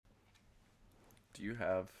Do you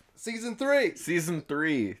have Season 3. Season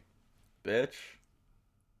 3, bitch?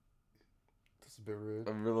 That's a bit rude.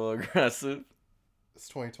 I'm a little aggressive. It's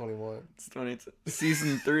 2021. It's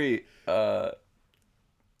Season 3.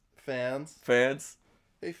 Fans. Fans.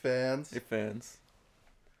 Hey, fans. Hey, fans.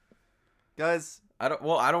 Guys. I don't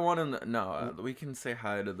want to. No, we can say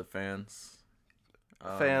hi to the fans.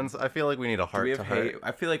 Fans, I feel like we need a heart to heart.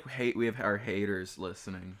 I feel like we have our haters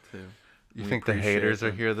listening too. You think the haters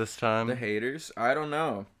are here this time? The haters? I don't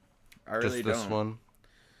know. I really don't. Just this one?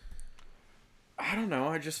 I don't know.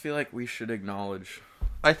 I just feel like we should acknowledge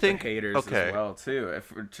the haters as well too,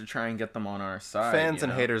 if we're to try and get them on our side. Fans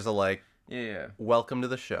and haters alike. Yeah. Welcome to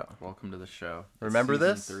the show. Welcome to the show. Remember Season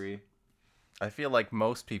this? 3. I feel like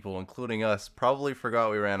most people, including us, probably forgot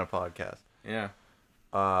we ran a podcast. Yeah.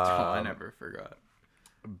 I never forgot.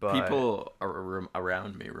 But people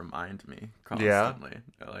around me remind me constantly.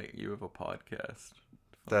 Yeah? Like, you have a podcast.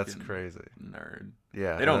 That's crazy. Nerd.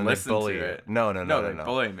 Yeah. They don't listen to it. No. They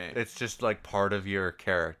bully me. It's just like part of your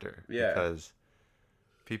character. Yeah. Because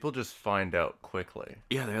people just find out quickly.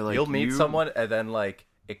 Yeah, they're like, you'll meet someone and then like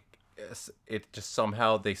it just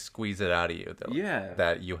somehow they squeeze it out of you.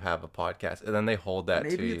 That you have a podcast, and then they hold that to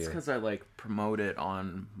you. Maybe it's because I like promote it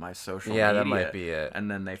on my social media. Yeah, that might be it. And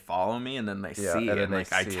then they follow me, and then they see and it, then and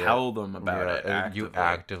like I tell them about it. And you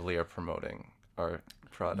actively are promoting our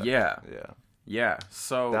product. Yeah.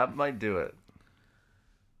 So that might do it.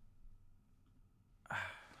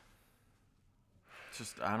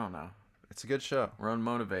 Just I don't know. It's a good show. We're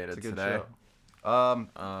unmotivated it's a good today.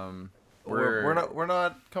 Show. We're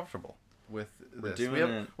not comfortable with this.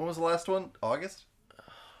 Doing when was the last one? August?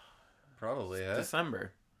 Probably,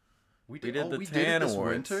 December. We did the TAN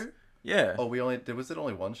Awards. Winter? Yeah. Oh, was it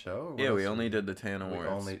only one show? Yeah, we only did the TAN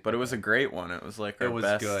Awards. But it was a great one. It was like our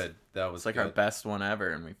best. It was good. That was like our best one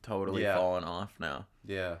ever, and we've totally fallen off now.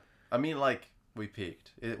 Yeah. I mean, like, we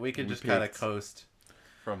peaked. We could just kind of coast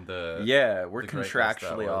from the... Yeah, we're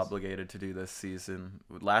contractually obligated to do this season.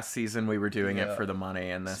 Last season, we were doing it for the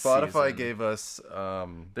money, and this Spotify gave us...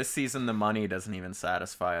 this season, the money doesn't even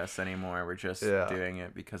satisfy us anymore. We're just doing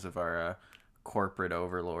it because of our... corporate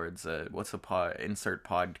overlords. What's insert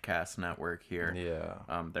podcast network here? Yeah.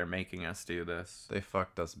 They're making us do this. They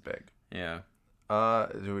fucked us big. Yeah.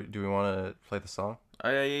 Do we want to play the song?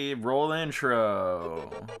 Roll the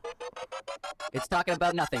intro. It's Talking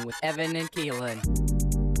About Nothing with Evan and Keelan.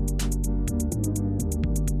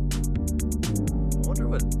 I wonder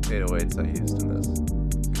what 808s I used in this.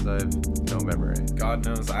 Because I have no memory. God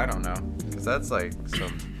knows, I don't know. Because that's like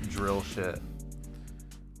some drill shit.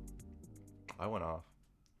 I went off.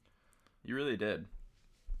 You really did.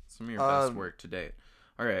 Some of your best work to date.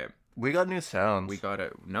 All right. We got new sounds. We got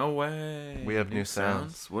it. No way. We have new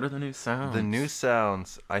sounds. What are the new sounds? The new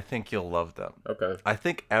sounds, I think you'll love them. Okay. I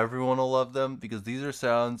think everyone will love them because these are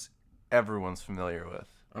sounds everyone's familiar with.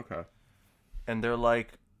 Okay. And they're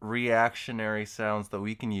like reactionary sounds that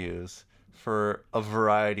we can use for a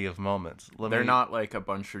variety of moments. They're not like a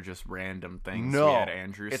bunch of just random things. No, we had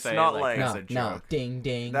Andrew it's say, not like as no, a joke. no, ding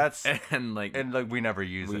ding. That's and like we never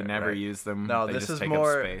use it. We never right? use them. No, they this just is take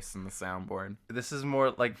more up space in the soundboard. This is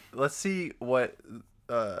more like, let's see what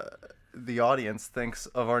the audience thinks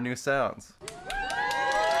of our new sounds.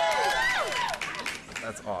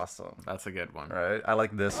 That's awesome. That's a good one. Right? I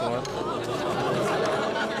like this one.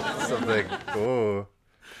 Something. Ooh.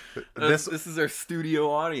 This is our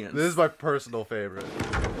studio audience. This is my personal favorite.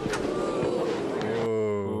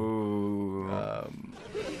 Ooh.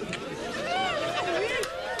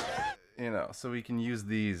 So we can use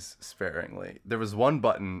these sparingly. There was one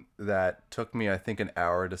button that took me, I think, an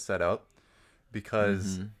hour to set up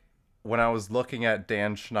because when I was looking at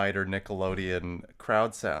Dan Schneider Nickelodeon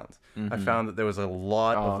crowd sounds, I found that there was a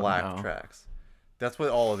lot of laugh tracks. That's what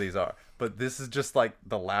all of these are. But this is just like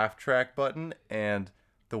the laugh track button, and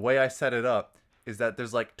the way I set it up is that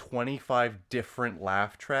there's like 25 different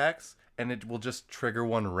laugh tracks, and it will just trigger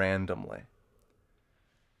one randomly.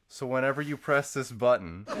 So whenever you press this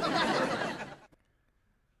button,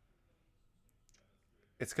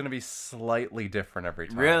 it's going to be slightly different every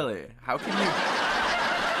time. Really? How can you...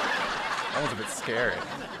 That was a bit scary.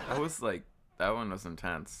 That one was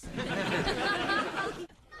intense.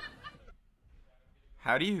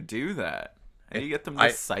 How do you do that? How do you get them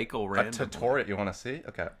to cycle randomly? A tutorial. You want to see?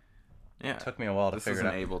 Okay. Yeah. It took me a while to figure it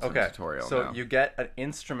out. This is an Ableton tutorial so now. You get an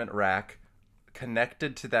instrument rack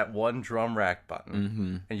connected to that one drum rack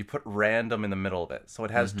button, and you put random in the middle of it. So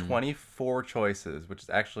it has 24 choices, which is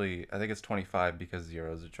actually, I think it's 25 because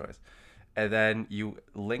 0 is a choice. And then you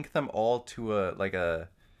link them all to a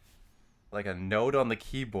node on the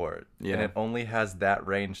keyboard, and it only has that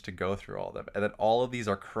range to go through all of them. And then all of these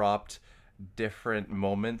are cropped different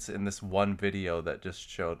moments in this one video that just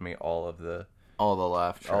showed me all the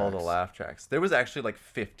laugh tracks. There was actually like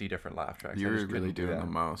 50 different laugh tracks. You're really doing the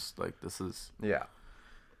most. Like, this is... Yeah.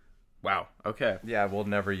 Wow. Okay. Yeah, we'll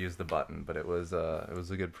never use the button, but it was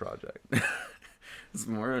a good project. It's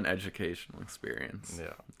more an educational experience.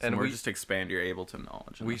 Yeah. And we just expand your Ableton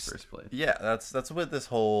knowledge in the first place. Yeah, that's what this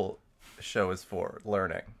whole show is for,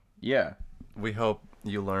 learning. Yeah. We hope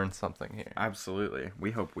you learn something here. Absolutely.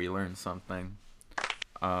 We hope we learn something.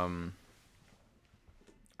 I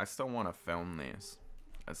still want to film these.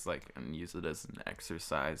 It's like, and use it as an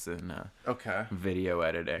exercise in video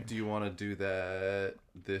editing. Do you want to do that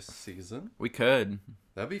this season? We could.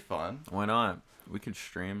 That'd be fun. Why not? We could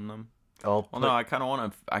stream them. No, I kind of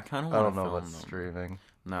want to. I don't know about streaming.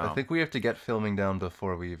 No, I think we have to get filming down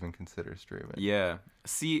before we even consider streaming. Yeah.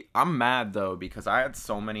 See, I'm mad though because I had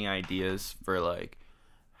so many ideas for like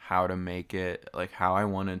how to make it, like how I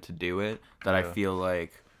wanted to do it, that I feel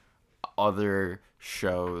like other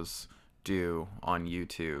shows do on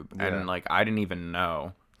YouTube, and like I didn't even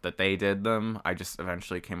know that they did them. I just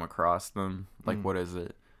eventually came across them. Like, what is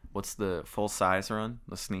it? What's the Full Size Run?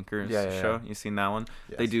 The sneakers show? You seen that one?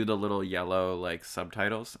 Yes. They do the little yellow like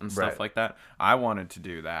subtitles and stuff like that. I wanted to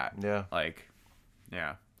do that. Yeah. Like,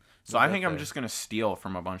 yeah. So I think I'm just gonna steal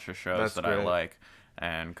from a bunch of shows that I like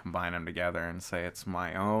and combine them together and say it's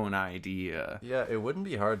my own idea. Yeah, it wouldn't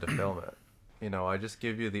be hard to film it. You know, I just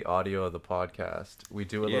give you the audio of the podcast. We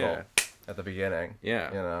do a little at the beginning. Yeah.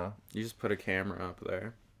 You know, you just put a camera up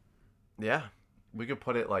there. Yeah. We could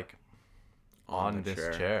put it like on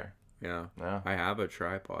this chair. Yeah. I have a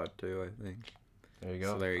tripod too, I think. There you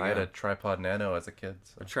go. So there you go. I had a tripod nano as a kid.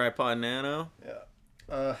 So. A tripod nano?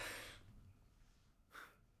 Yeah.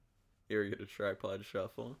 You ever get a tripod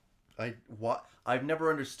shuffle? I've never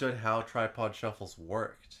understood how tripod shuffles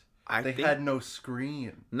worked. They had no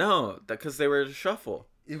screen. No, because they were a shuffle.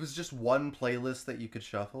 It was just one playlist that you could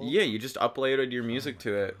shuffle? Yeah, you just uploaded your music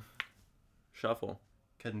to it. Shuffle.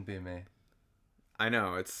 Couldn't be me. I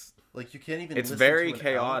know, it's... Like, you can't even It's very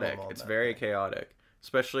chaotic. It's very chaotic.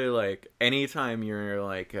 Especially, like, anytime you're,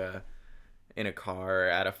 like, in a car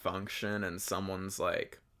at a function and someone's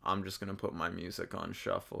like, I'm just gonna put my music on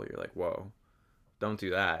shuffle. You're like, whoa. Don't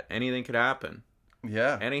do that. Anything could happen.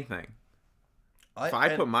 Yeah. Anything. If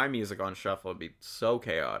I put my music on shuffle, it'd be so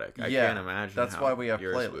chaotic. I can't imagine that's how why we have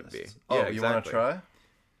yours playlists. Would be. Oh, yeah, you want to try?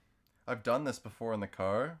 I've done this before in the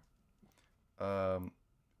car.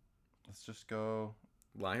 Let's just go...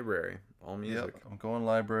 Library. All music. Yep, I'm going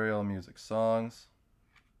library, all music. Songs.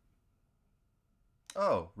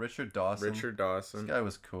 Oh, Richard Dawson. Richard Dawson. This guy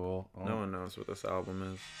was cool. Oh. No one knows what this album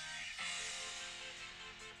is.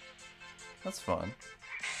 That's fun.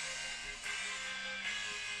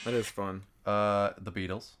 That is fun. The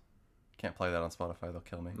Beatles. Can't play that on Spotify. They'll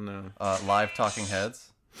kill me. No. Live Talking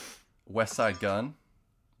Heads. West Side Gun.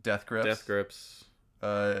 Death Grips. Death Grips.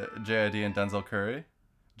 J.I.D. and Denzel Curry.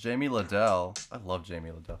 Jamie Liddell. I love Jamie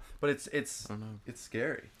Liddell. But it's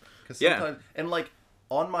scary. Cause sometimes, and like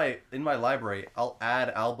in my library, I'll add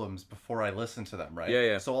albums before I listen to them, right?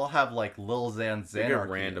 Yeah. So I'll have like Lil Xan's Xanarchy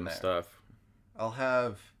random stuff. I'll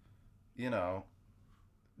have,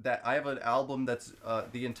 that I have an album that's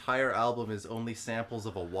the entire album is only samples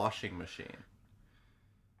of a washing machine.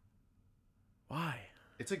 Why?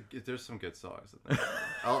 There's some good songs in there.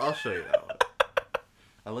 I'll show you that one.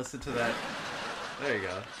 I listened to that. There you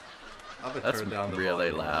go. That's turn down the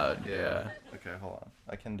really volume. Loud. Yeah. Okay, hold on.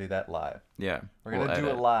 I can do that live. Yeah. We're gonna do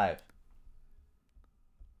it live.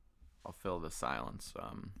 I'll fill the silence.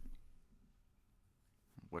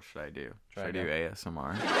 What should I do? Should I do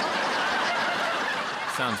ASMR?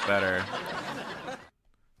 Sounds better.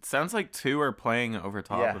 It sounds like two are playing over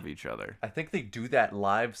top of each other. I think they do that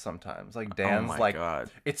live sometimes. Like Dan's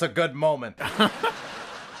God. It's a good moment.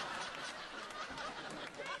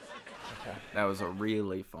 That was a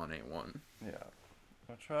really funny one. Yeah.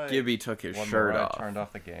 I'll try. Gibby took his shirt off. I turned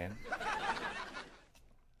off the gain.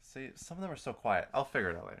 See, some of them are so quiet. I'll figure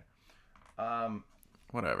it out later.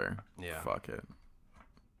 Whatever. Yeah. Fuck it.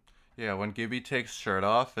 Yeah, when Gibby takes shirt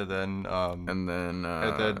off, and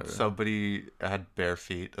then somebody had bare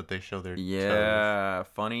feet that they show their toes.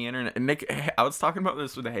 Funny internet. Nick, I was talking about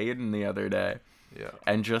this with Hayden the other day. Yeah.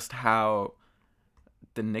 And just how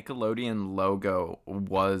the Nickelodeon logo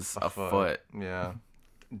was a foot. Yeah.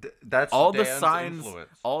 That's all Dan's the signs. Influence.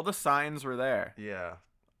 All the signs were there. Yeah.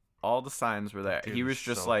 All the signs were there. He was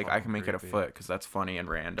just so like, I can make creepy. it a foot because that's funny and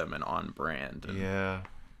random and on brand. And yeah.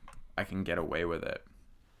 I can get away with it.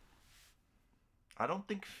 I don't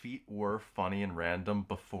think feet were funny and random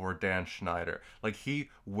before Dan Schneider. Like, he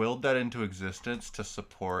willed that into existence to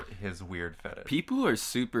support his weird fetish. People are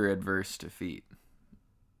super adverse to feet.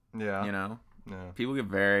 Yeah. You know? Yeah. People get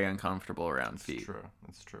very uncomfortable around feet. It's true.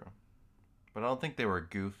 It's true. But I don't think they were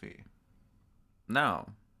goofy. No.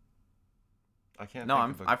 I can't No,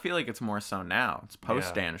 think of I feel like it's more so now. It's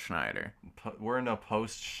post Yeah. Dan Schneider. We're in a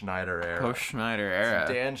post-Schneider era. Post Schneider It's era.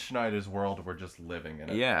 Dan Schneider's world. We're just living in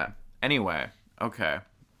it. Yeah. Anyway, okay.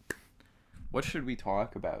 What should we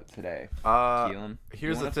talk about today, Uh, Keelan?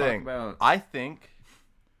 Here's You the wanna thing. talk about- I think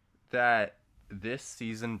that this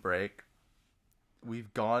season break,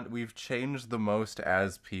 we've changed the most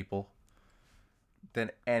as people than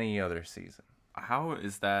any other season. How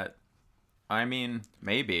is that? I mean,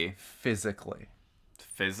 maybe Physically.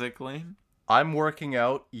 physically. I'm working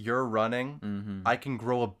out, you're running. Mm-hmm. I can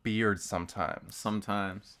grow a beard sometimes.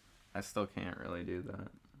 Sometimes I still can't really do that.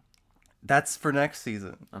 That's for next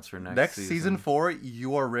season. That's for next Next season 4,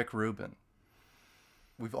 you are Rick Rubin.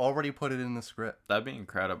 We've already put it in the script. That'd be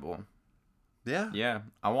incredible. Yeah. Yeah,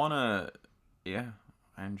 I wanna. Yeah,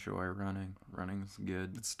 I enjoy running. Running's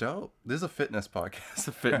good. It's dope. This is a fitness podcast. It's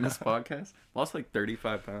a fitness podcast. Lost like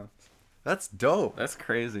 35 pounds. That's dope. That's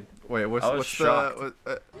crazy. Wait, I was what's shocked.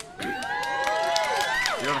 the...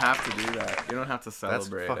 You don't have to do that. You don't have to That's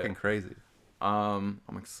celebrate fucking it. crazy. I'm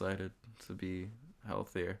excited to be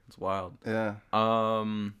healthier. It's wild. Yeah.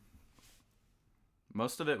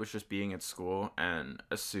 Most of it was just being at school, and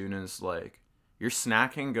as soon as like your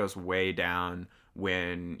snacking goes way down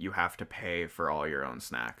when you have to pay for all your own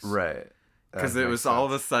snacks. Right. Because it was all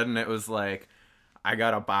of a sudden it was like I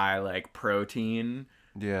gotta buy like protein,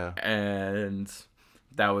 Yeah. and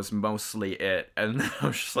that was mostly it. And then I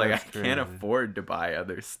was just like, That's I can't crazy. afford to buy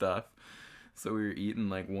other stuff. So we were eating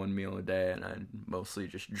like one meal a day, and I mostly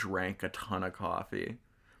just drank a ton of coffee,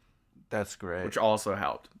 That's great. which also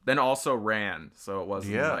helped. Then also ran, so it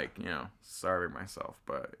wasn't Yeah. like, starving myself.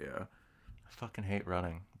 But yeah. I fucking hate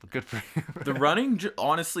running. But good for you. The running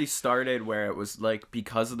honestly started where it was like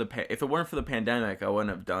because of if it weren't for the pandemic, I wouldn't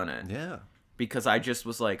have done it. Yeah. Because I just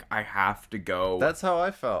was like, I have to go That's how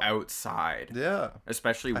I felt. outside. Yeah.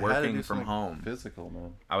 Especially I had to working do from something home. Physical,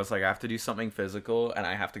 man. I was like, I have to do something physical, and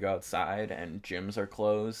I have to go outside, and gyms are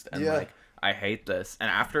closed, and Yeah. like I hate this. And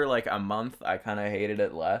after like a month, I kind of hated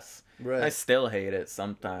it less. Right. I still hate it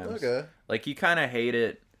sometimes. Okay. Like you kind of hate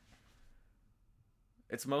it.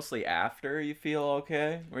 It's mostly after you feel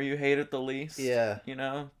okay, where you hate it the least. Yeah.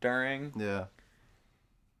 During, Yeah.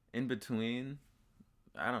 in between.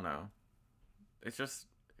 I don't know. It's just,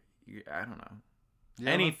 I don't know. Yeah,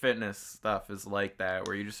 Any man. fitness stuff is like that,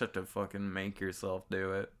 where you just have to fucking make yourself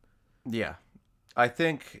do it. Yeah. I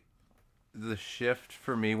think the shift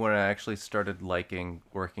for me when I actually started liking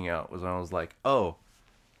working out was when I was like, oh,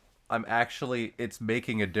 it's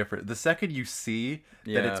making a difference. The second you see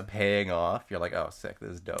that Yeah. it's paying off, you're like, oh, sick,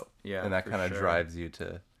 this is dope. Yeah, And that for kind of sure. drives you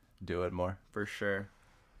to do it more. For sure.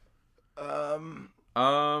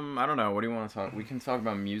 I don't know. What do you want to talk? We can talk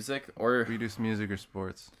about music or We do some music or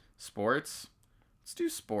sports. sports. Let's do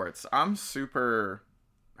sports. I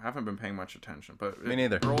haven't been paying much attention, but Me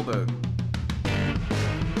neither. Roll the.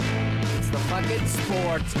 It's the fucking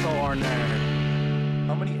sports corner.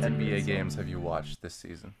 How many NBA games have you watched this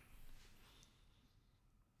season?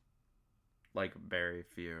 Like very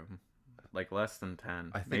few, like less than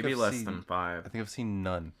 10, I think maybe I've less seen- than 5. I think I've seen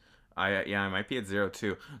none. I might be at 0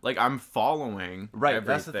 too. Like I'm following Right, everything.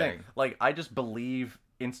 that's the thing. Like, I just believe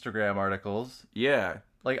Instagram articles. Yeah,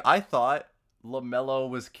 Like, I thought LaMelo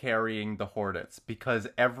was carrying the Hornets because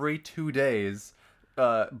every 2 days,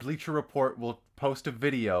 Bleacher Report will post a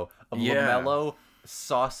video of Yeah. LaMelo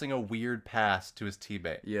saucing a weird pass to his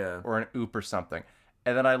teammate. Yeah. Or an oop or something.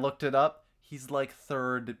 And then I looked it up. He's like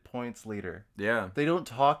third points leader. yeah. They don't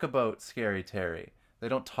talk about Scary Terry. They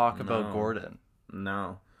don't talk about No. Gordon.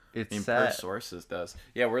 No, It's I mean, sad. Per Sources does.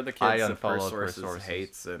 Yeah, we're the I kids that Per unfollowed Per Sources Sources.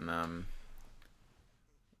 hates, and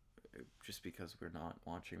just because we're not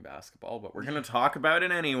watching basketball, but we're gonna talk about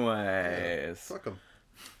it anyways. Fuck 'em.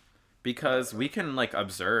 Because we can like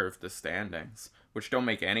observe the standings, which don't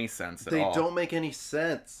make any sense at They all. don't make any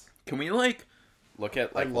sense. Can we like look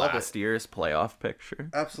at like love last year's playoff picture?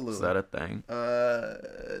 Absolutely. Is that a thing?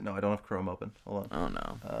 No, I don't have Chrome open. Hold on.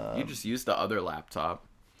 Oh no. You just used the other laptop.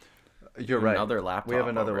 You're right. Another laptop We have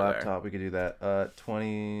another over there. laptop. We could do that.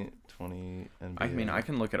 2020 NBA. I mean, I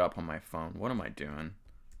can look it up on my phone. What am I doing?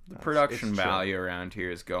 The It's production chill. value around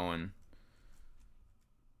here is going.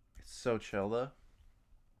 It's so chill though.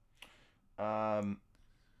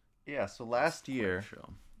 Yeah. So last year.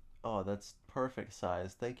 Chill. Oh, that's perfect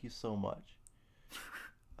size. Thank you so much.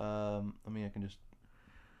 I can just.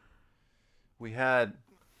 We had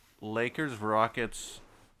Lakers, Rockets.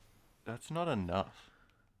 That's not enough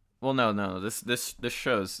Well, no. This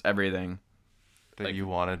shows everything. that Like- you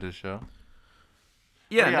wanted to show.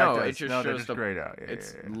 Yeah, Oh, no, does. it just no, they're shows just the. grayed out. Yeah,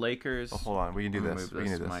 It's yeah, yeah. Lakers. Oh, hold on, we can do I'm gonna this. Move We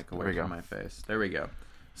can do this. mic There away we go. from my face. There we go.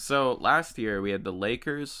 So last year we had the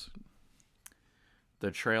Lakers,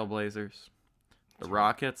 the Trailblazers, the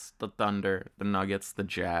Rockets, the Thunder, the Nuggets, the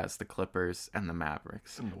Jazz, the Clippers, and the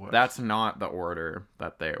Mavericks. In the West. That's not the order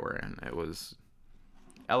that they were in. It was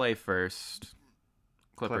LA first,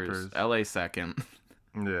 Clippers. LA second,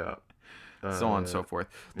 Yeah. so on and so forth.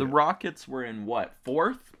 The Rockets were in what?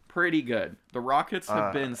 Fourth? Pretty good. The Rockets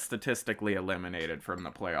have been statistically eliminated from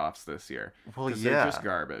the playoffs this year. Well, 'cause yeah. they're just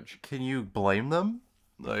garbage. Can you blame them?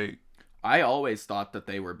 Like, I always thought that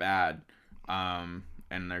they were bad, and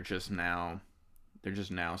they're just now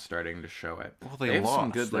starting to show it. well, They have some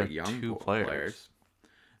lost good their like young two players.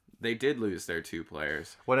 They did lose their 2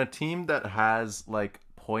 players. When a team that has like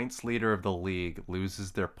points leader of the league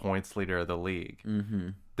loses their points leader of the league,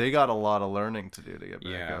 they got a lot of learning to do to get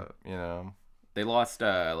back Yeah. up. You know. They lost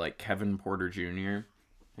like Kevin Porter Jr.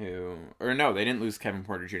 No, they didn't lose Kevin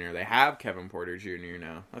Porter Jr. They have Kevin Porter Jr.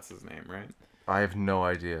 now. That's his name, right? I have no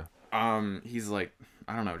idea. He's like,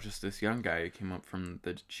 I don't know, just this young guy who came up from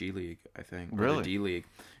the G League, I think. Or Really? the D League.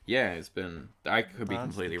 Yeah, it's been. I could be That's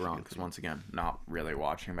completely the wrong G because once again, not really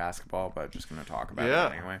watching basketball, but just gonna talk about Yeah.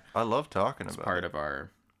 it anyway. I love talking It's about part it. of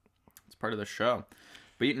our. It's part of the show.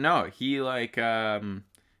 But no, he like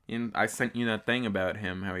I sent you that thing about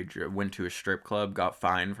him, how he went to a strip club, got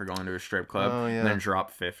fined for going to a strip club, Oh, yeah. and then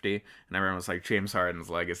dropped 50, and everyone was like, James Harden's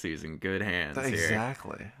legacy is in good hands here.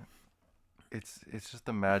 Exactly. It's just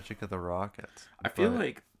the magic of the Rockets. I feel But-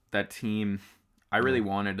 like that team, I really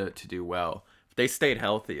wanted it to do well. If they stayed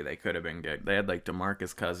healthy, they could have been good. They had like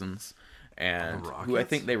DeMarcus Cousins, and who I Rockets?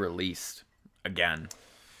 think they released again.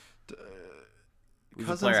 He's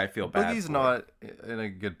Cousins, a player I feel bad Boogie's for. not in a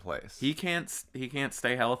good place. He can't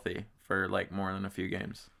stay healthy for like more than a few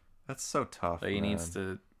games. That's so tough. Like, he man. needs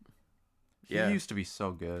to. He Yeah. used to be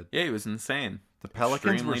so good. Yeah, he was insane. The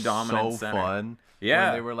Pelicans Extremely were dominant so center. fun. Yeah.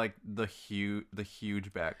 when they were like the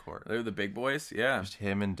huge backcourt. They're the big boys. Yeah. Just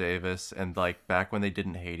him and Davis, and like back when they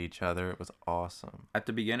didn't hate each other, it was awesome. At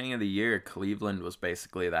the beginning of the year, Cleveland was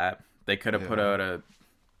basically that. They could have put Yeah. out a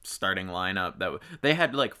starting lineup they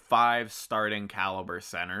had like 5 starting caliber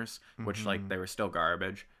centers, which like they were still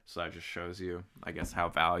garbage. So that just shows you, I guess, how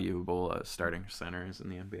valuable a starting center is in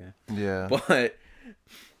the NBA. Yeah. But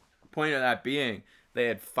point of that being, they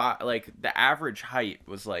had 5, like the average height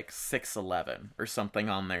was like 6'11" or something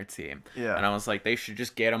on their team. Yeah. And I was like, they should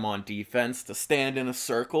just get them on defense to stand in a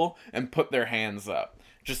circle and put their hands up.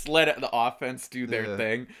 Just let the offense do their Yeah.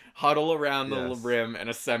 thing, huddle around the Yes. rim in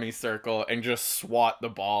a semicircle, and just swat the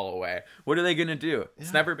ball away. What are they gonna do?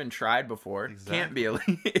 It's never been tried before. Can't be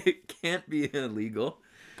it can't be illegal.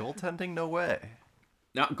 Goaltending, no way.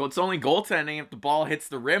 No, it's only goaltending if the ball hits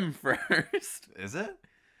the rim first. Is it?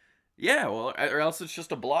 Yeah, well, or else it's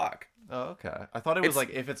just a block. Oh, okay. I thought it was It's- like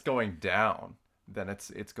if it's going down, then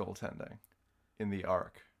it's goaltending in the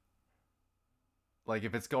arc. Like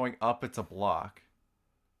if it's going up, it's a block.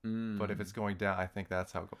 But if it's going down, I think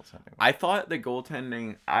that's how goaltending works. I thought the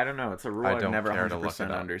goaltending, I don't know, it's a rule I I've don't never care to look 100%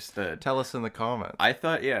 it up. understood. Tell us in the comments. I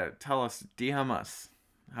thought, tell us, DM us.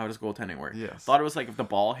 How does goaltending work? Yes. Thought it was like if the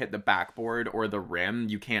ball hit the backboard or the rim,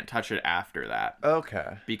 you can't touch it after that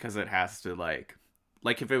Okay. because it has to like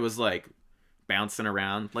if it was like bouncing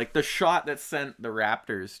around, like the shot that sent the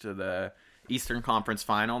Raptors to the Eastern Conference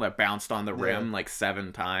Final that bounced on the rim like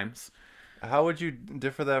 7 times. How would you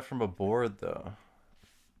differ that from a board though?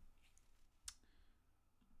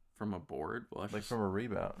 From a board? Well, Like from a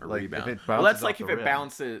rebound. a Like rebound. if it Well, that's bounces like off if the it rim.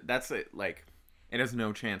 bounces. That's it. Like it has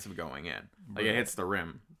no chance of going in. Like it hits the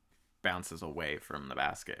rim, bounces away from the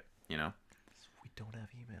basket. You know. We don't have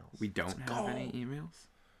emails. We don't have any emails.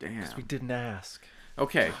 Damn. We didn't ask.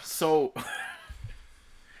 Okay, so.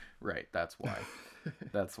 Right. That's why.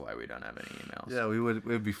 That's why we don't have any emails. Yeah,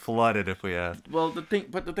 we'd be flooded if we asked. Well, the thing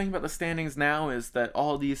about the standings now is that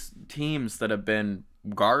all these teams that have been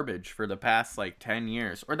garbage for the past like 10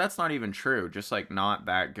 years, or that's not even true, just like not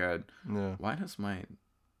that good. Yeah. Why does the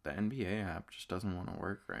NBA app just doesn't want to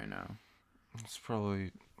work right now? It's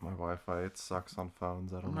probably my Wi-Fi. It sucks on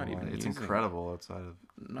phones. I don't not know why. even It's using it. incredible outside of.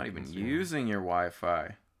 I'm not even Yeah. using your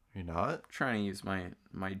Wi-Fi. You're not? I'm trying to use my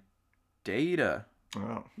data.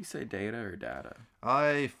 Oh. You say data or data?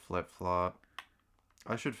 I flip-flop.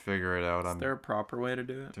 I should figure it out. Is I'm there a proper way to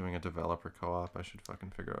do it? doing a developer co-op. I should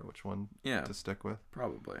fucking figure out which one Yeah, to stick with.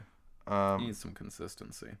 probably. You Um, need some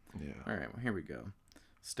consistency. yeah. All right, well, here we go.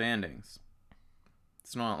 Standings.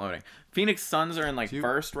 It's not loading. Phoenix Suns are in like you-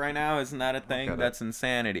 first right now. Isn't that a thing? at it. That's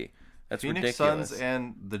insanity. That's Phoenix ridiculous. Suns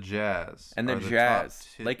and the Jazz. And the are top Jazz,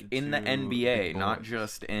 two like in the big NBA, not boys.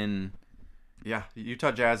 just in. Yeah,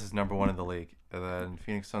 Utah Jazz is number 1 in the league, and then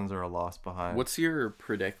Phoenix Suns are a loss behind. What's your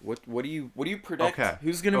predict? What do you predict? Okay.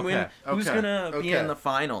 Who's gonna Okay. win? Who's Okay. gonna be in the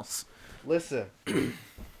finals? Listen,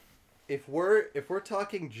 if we're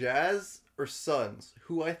talking Jazz or Suns,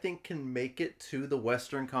 who I think can make it to the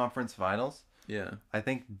Western Conference Finals, Yeah. I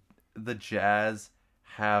think the Jazz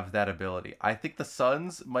have that ability. I think the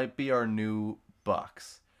Suns might be our new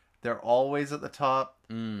Bucks. They're always at the top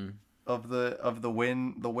of the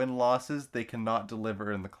win losses. They cannot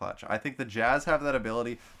deliver in the clutch. I think the Jazz have that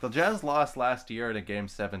ability. The Jazz lost last year in a Game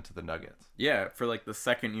 7 to the Nuggets. Yeah, for like the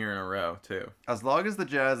second year in a row too. As long as the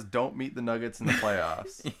Jazz don't meet the Nuggets in the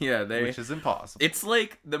playoffs, Yeah, which is impossible. It's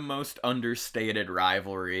like the most understated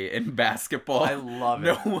rivalry in basketball. I love it.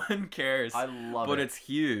 No one cares. I love but it. it's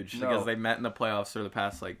huge No. because they met in the playoffs for the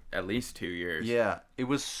past like at least 2 years. Yeah, it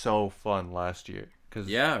was so fun last year because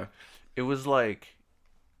Yeah. it was like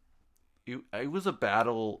it was a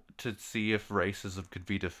battle to see if racism could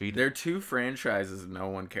be defeated. They're two franchises no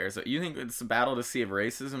one cares. You think it's a battle to see if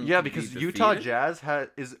racism Yeah, can because be Utah defeated? Jazz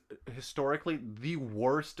is historically the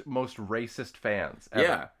worst, most racist fans ever.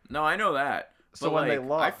 Yeah. No, I know that. So But when they like,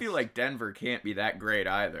 I lost- feel like Denver can't be that great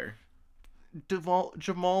either.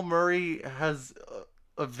 Jamal Murray has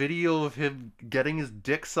a video of him getting his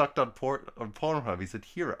dick sucked on Pornhub. He's a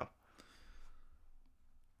hero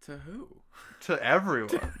To who? to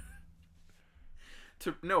everyone.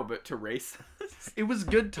 But to racists. It was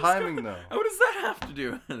good timing though. What does that have to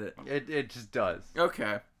do with it? It just does.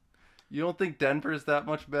 Okay. You don't think Denver's that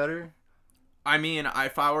much better? I mean,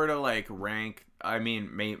 if I were to like rank, I mean,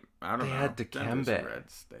 I don't know. They had Denver's a Dikembe. red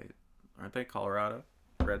state, aren't they? Colorado,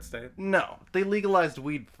 red state. No, they legalized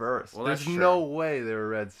weed first. Well, There's that's no true. way they were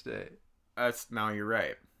red state. No, you're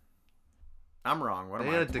right. I'm wrong. What They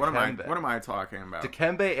am I? had What am I? Dikembe. What am I talking about?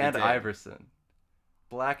 Dikembe and did. Iverson,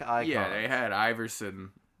 black icons. Yeah, they had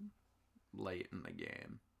Iverson late in the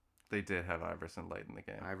game. They did have Iverson late in the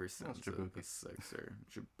game. Iverson's That's Jabuki. a sixer.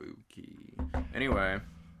 Jabuki. Anyway,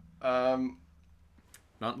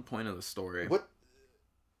 not the point of the story.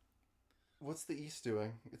 What's the East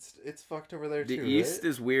doing? It's fucked over there The too. East right?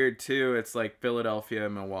 is weird too. It's like Philadelphia,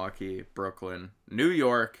 Milwaukee, Brooklyn, New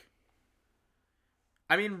York.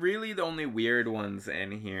 I mean, really, the only weird ones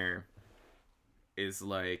in here is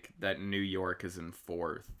like that New York is in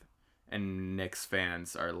fourth, and Knicks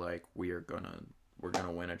fans are like, we're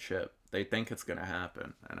gonna win a chip. They think it's gonna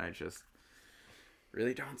happen, and I just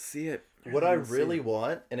really don't see it. What I don't see really it.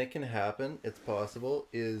 want, and it can happen, it's possible,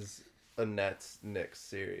 is a Nets-Knicks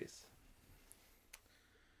series.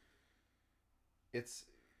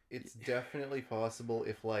 It's definitely possible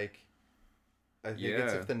if like I think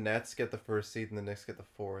it's Yeah. if the Nets get the first seed and the Knicks get the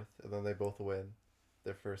fourth, and then they both win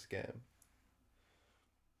their first game.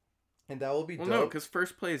 And that will be Well, dope. no, because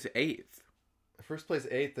first place eighth. First place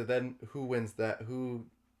eighth, and then who wins that? Who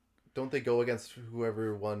don't they go against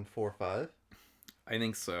whoever won 4-5? I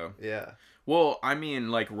think so. Yeah. Well, I mean,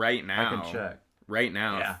 like right now. I can check. Right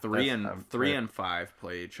now, Yeah, three I'm and 5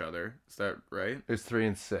 play each other. Is that right? It's 3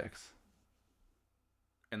 and 6.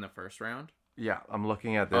 In the first round? Yeah, I'm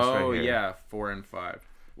looking at this Oh right here. yeah, 4 and 5.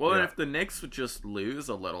 Well, Yeah. if the Knicks would just lose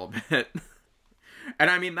a little bit, and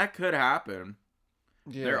I mean that could happen.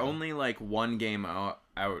 Yeah. They're only like one game out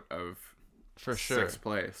of for sure. sixth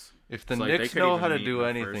place. If the So, like, they Knicks could know even how to meet do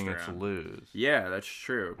in the anything, first it's round. lose. Yeah, that's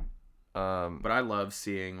true. But But I love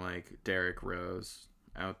seeing like Derrick Rose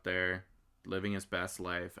out there living his best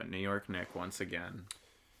life, a New York Knick once again.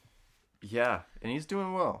 yeah, and he's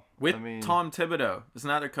doing well With I mean, Tom Thibodeau. Isn't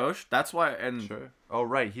that their coach? That's why, and Sure. Oh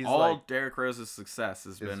right, he's all like Derrick Rose's success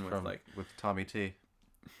has is been with from- like with Tommy T.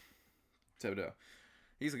 Thibodeau.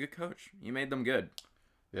 He's a good coach. He made them good.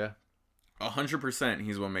 Yeah. 100%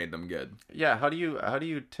 he's what made them good. Yeah, how do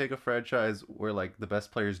you take a franchise where like the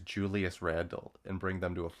best player is Julius Randle and bring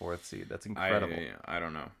them to a 4th seed? That's incredible. I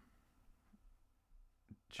don't know.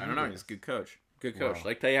 I don't know. He's Julius. a good coach. Good coach. Wow.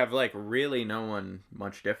 Like they have like really no one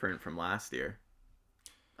much different from last year.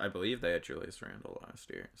 I believe they had Julius Randle last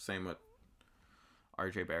year. Same with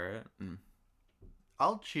RJ Barrett.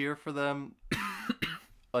 I'll cheer for them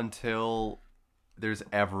until there's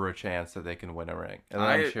ever a chance that they can win a ring, and then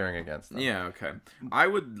I'm cheering against them. Yeah, okay.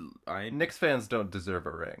 Knicks fans don't deserve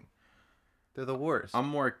a ring. They're the worst. I'm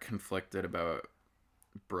more conflicted about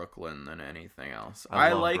Brooklyn than anything else. I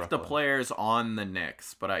I love like the Brooklyn. players on the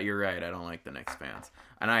Knicks, but you're right. I don't like the Knicks fans,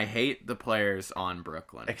 and I hate the players on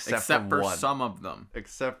Brooklyn, Except for for one. some of them.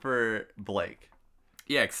 Except for Blake.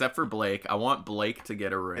 Yeah, except for Blake. I want Blake to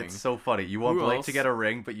get a ring. It's so funny. You want Who Blake else? to get a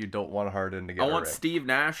ring, but you don't want Harden to get a I ring. want Steve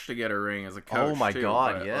Nash to get a ring as a coach. Oh my too,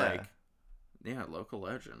 God, but, yeah. like, yeah, local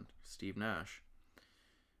legend, Steve Nash.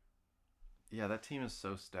 Yeah, that team is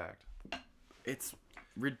so stacked. It's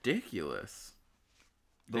ridiculous.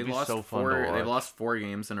 They'll They be lost so fun to four. They watch. lost 4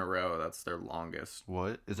 games in a row. That's their longest.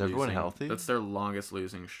 What? Is everyone losing- healthy? That's their longest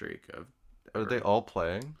losing streak of. Are they all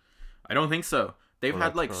playing? I don't think so. They've Well, had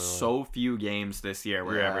that's like probably so few games this year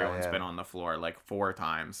where Yeah, everyone's yeah. been on the floor like 4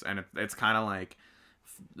 times, and it's kind of like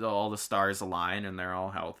all the stars align and they're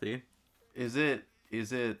all healthy. Is it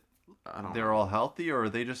I don't they're know. all healthy, or are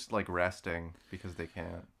they just like resting because they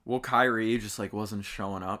can't? Well, Kyrie just like wasn't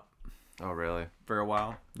showing up Oh, really? for a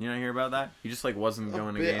while. You don't hear about that? He just like wasn't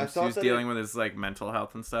going to bit. I games. He thought was that dealing with his like mental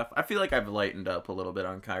health and stuff. I feel like I've lightened up a little bit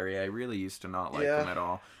on Kyrie. I really used to not like Yeah. him at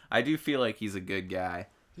all. I do feel like he's a good guy.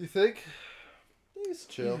 You think? He's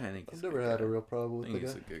chill. Yeah, I think he's I've never a good had guy. a real problem I with think the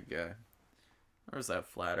he's guy. a good guy. There was that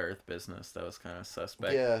flat Earth business that was kind of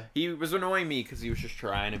suspect. Yeah. He was annoying me because he was just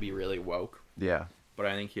trying to be really woke. Yeah. But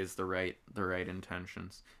I think he has the right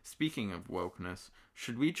intentions. Speaking of wokeness,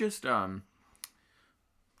 should we just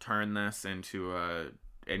turn this into a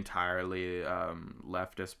entirely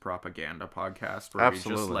leftist propaganda podcast where we just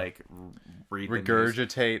Absolutely. like read the news?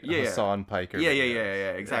 Regurgitate Yeah. Hassan Piker. Yeah,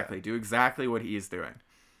 videos. exactly. Do exactly what he's doing.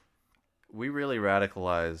 We really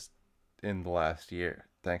radicalized in the last year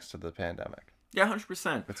thanks to the pandemic. Yeah,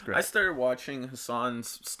 100%. That's great. I started watching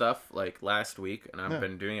Hassan's stuff like last week, and I've Yeah.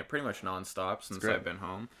 been doing it pretty much nonstop since great. I've been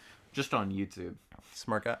home, just on YouTube.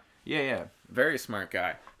 Smart guy. Yeah, very smart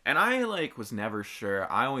guy. And I like was never sure.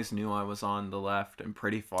 I always knew I was on the left and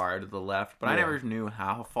pretty far to the left, but I Yeah. never knew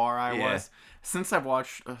how far I Yeah. was. Since I've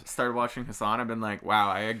started watching Hassan, I've been like, wow,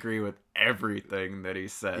 I agree with everything that he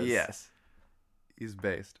says. Yes. He's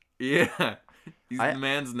based. Yeah. I- The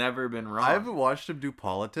man's never been wrong. I haven't watched him do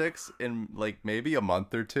politics in like maybe a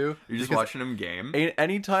month or two. You're just because watching him game.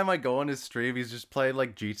 Anytime I go on his stream, he's just playing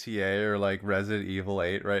like GTA or like Resident Evil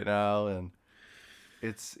 8 right now, and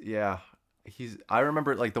it's I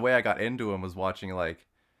remember like the way I got into him was watching like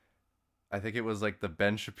I think it was like the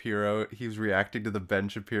Ben Shapiro. He was reacting to the Ben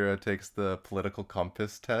Shapiro takes the political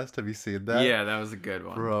compass test. Have you seen that? Yeah, that was a good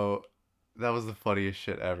one. Bro, that was the funniest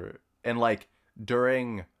shit ever. And like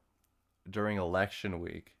during election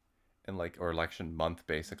week and like or election month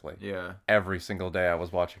basically. Yeah. Every single day I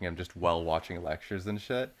was watching him just while watching lectures and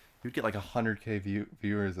shit. You'd get like 100K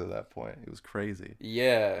viewers at that point. It was crazy.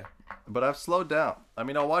 Yeah. But I've slowed down. I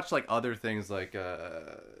mean, I'll watch like other things like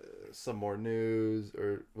some more news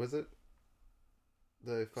or was it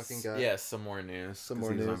the fucking guy? Yeah, some more news. Some 'cause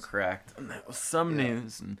more he's on news. Cracked. And that was some Yeah.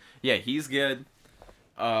 news. And yeah, he's good.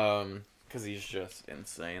 Because he's just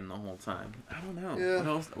insane the whole time. I don't know. Yeah. What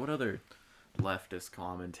else? What other leftist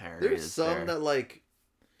commentary There's is some there? that like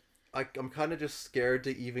I'm kind of just scared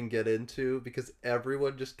to even get into because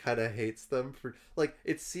everyone just kind of hates them for like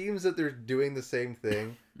it seems that they're doing the same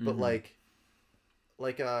thing, but Mhm. like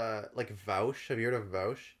Vaush. Have you heard of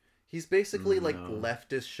Vaush? He's basically like No.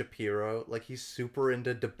 leftist Shapiro. Like he's super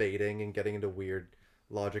into debating and getting into weird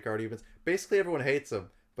logic arguments. Basically, everyone hates him,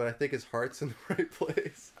 but I think his heart's in the right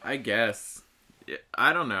place. I guess. Yeah,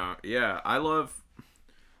 I don't know. Yeah,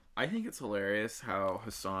 I think it's hilarious how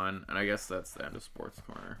Hassan, and I guess that's the end of Sports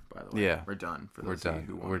Corner, by the way. Yeah. We're done for We're those of you done.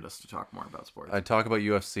 who We're- wanted us to talk more about sports. I talk about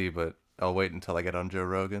UFC, but I'll wait until I get on Joe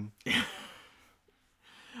Rogan.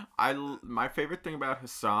 My favorite thing about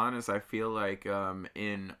Hassan is I feel like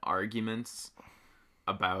in arguments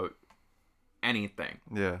about anything,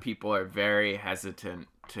 Yeah. people are very hesitant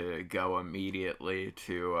to go immediately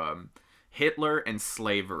to Hitler and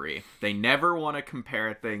slavery. They never want to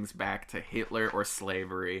compare things back to Hitler or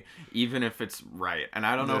slavery, even if it's right. And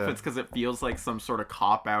I don't know if Yeah. it's because it feels like some sort of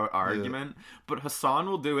cop-out argument, but Hassan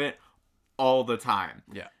will do it all the time.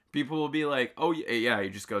 Yeah. People will be like, oh, yeah, he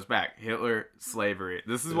just goes back. Hitler, slavery.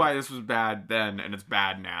 This is why this was bad then, and it's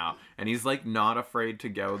bad now. And he's, like, not afraid to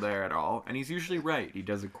go there at all. And he's usually right. He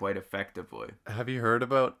does it quite effectively. Have you heard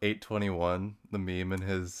about 821, the meme in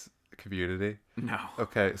his community? No.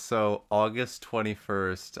 Okay, so August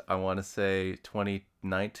 21st, I want to say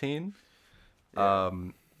 2019,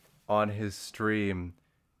 on his stream,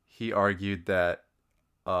 he argued that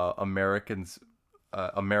America's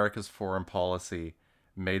foreign policy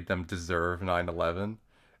made them deserve 9/11,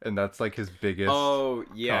 and that's like his biggest. Oh,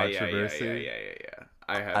 yeah. controversy.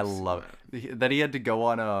 I love it. That he had to go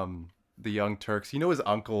on the Young Turks. You know his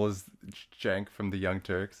uncle is Cenk from the Young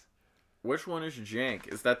Turks. Which one is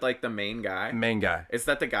Jank? Is that, like, the main guy? Main guy. Is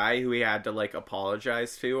that the guy who he had to, like,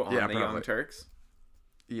 apologize to on Yeah, the Young probably. Turks?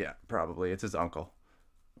 Yeah, probably. It's his uncle.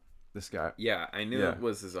 This guy. Yeah, I knew Yeah. it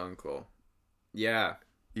was his uncle. Yeah.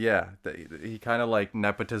 Yeah, he kind of like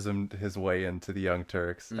nepotismed his way into the Young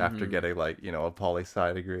Turks after getting like a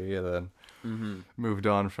poli-sci degree and then moved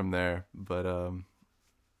on from there. But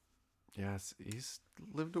yeah, he's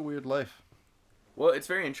lived a weird life. Well, it's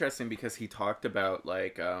very interesting because he talked about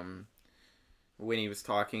like when he was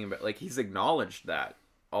talking about like he's acknowledged that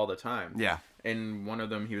all the time. Yeah. In one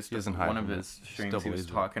of them, he was doesn't hide one of from his it. streams. Still He was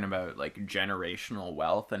believes it. talking about like generational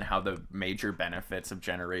wealth and how the major benefits of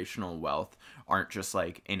generational wealth aren't just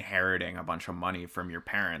like inheriting a bunch of money from your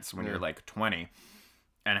parents when you're like 20,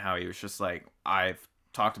 and how he was just like, I've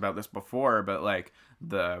talked about this before, but like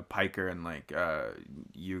the Piker and like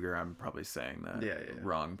Uyghur, I'm probably saying that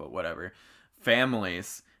wrong, but whatever.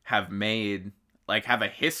 Families have made like have a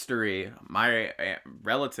history. My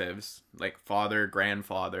relatives, like father,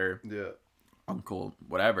 grandfather, uncle,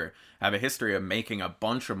 whatever, have a history of making a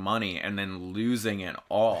bunch of money and then losing it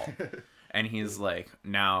all. And he's like,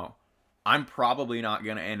 now I'm probably not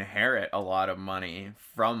going to inherit a lot of money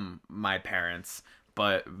from my parents,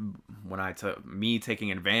 but when me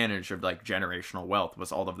taking advantage of like generational wealth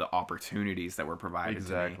was all of the opportunities that were provided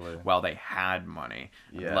to me while they had money,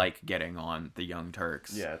 like getting on the Young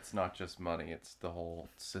Turks. Yeah, it's not just money, it's the whole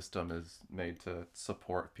system is made to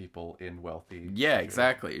support people in wealthy situations.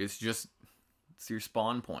 Exactly. It's your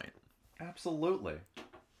spawn point. Absolutely.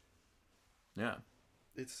 Yeah.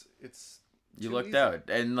 It's you lucked out,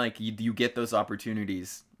 and like you get those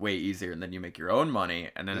opportunities way easier, and then you make your own money,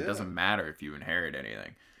 and then it doesn't matter if you inherit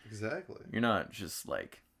anything. Exactly. You're not just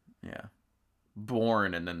like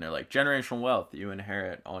born and then they're like generational wealth. You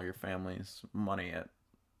inherit all your family's money at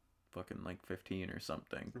fucking like 15 or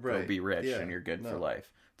something. Right. Go be rich and you're good for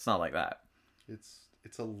life. It's not like that.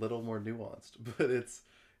 It's a little more nuanced, but it's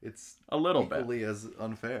a little equally as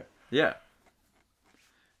unfair. Yeah.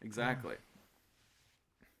 Exactly.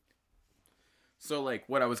 So, like,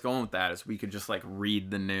 what I was going with that is we could just, like, read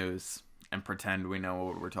the news and pretend we know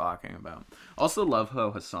what we're talking about. Also love how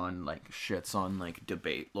Hassan, like, shits on, like,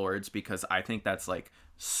 debate lords, because I think that's, like,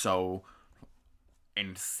 so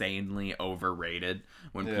insanely overrated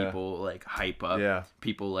when people, like, hype up.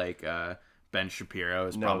 People like Ben Shapiro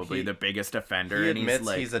is probably the biggest offender. He admits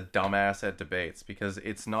and he's a dumbass at debates because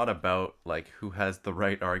it's not about, like, who has the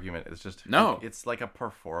right argument. It's just... It's, like, a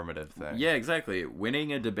performative thing. Yeah, exactly.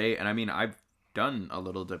 Winning a debate, and I mean, I've done a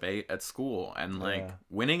little debate at school, and like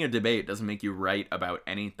winning a debate doesn't make you right about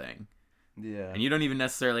anything. And you don't even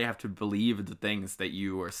necessarily have to believe the things that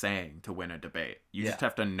you are saying to win a debate. You just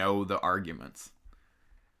have to know the arguments.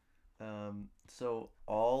 So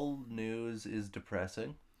all news is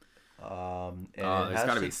depressing. And there's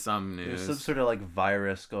got to be some news. There's some sort of like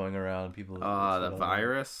virus going around. People. The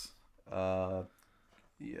virus. Yeah.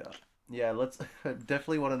 Let's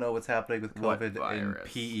definitely want to know what's happening with COVID in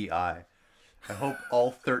PEI. I hope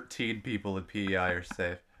all 13 people in PEI are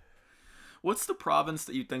safe. What's the province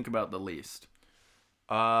that you think about the least?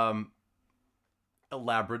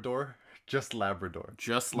 Labrador. Just Labrador.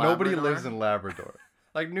 Just Labrador? Nobody lives in Labrador.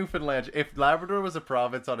 Like Newfoundland. If Labrador was a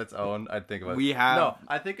province on its own, I'd think about it. No,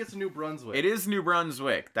 I think it's New Brunswick. It is New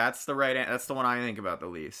Brunswick. That's the one I think about the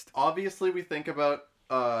least. Obviously, we think about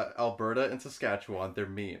Alberta and Saskatchewan. They're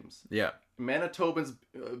memes. Yeah. Manitobans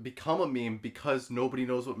become a meme because nobody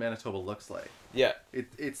knows what Manitoba looks like. Yeah.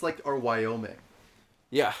 It's like our Wyoming.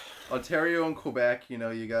 Yeah. Ontario and Quebec, you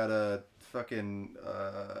got a fucking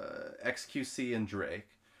XQC and Drake.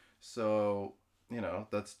 So,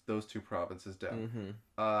 that's those two provinces down.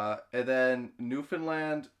 And then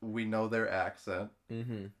Newfoundland, we know their accent.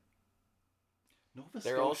 Nova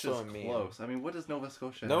Scotia's close. I mean, what does Nova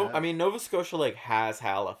Scotia have? I mean, Nova Scotia, like, has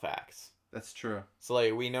Halifax. That's true. So,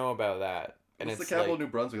 like, we know about that. And What's the capital of New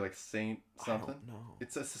Brunswick? Like Saint something? No.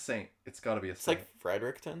 It's a Saint. It's got to be a It's Saint. like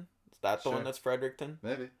Fredericton? Is that the one that's Fredericton?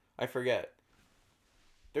 Maybe. I forget.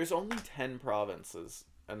 There's only 10 provinces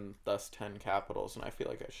and thus 10 capitals, and I feel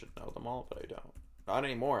like I should know them all, but I don't. Not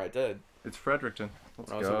anymore. I did. It's Fredericton.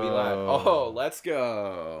 Let's go. Let's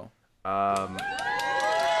go.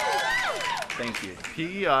 Thank you.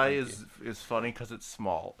 PEI is funny because it's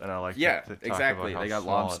small, and I like to talk exactly. About how they got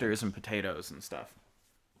small lobsters and potatoes and stuff.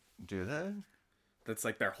 Do they? That's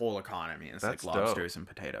like their whole economy. It's That's like lobsters and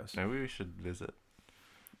potatoes. Maybe we should visit.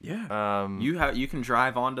 Yeah. You can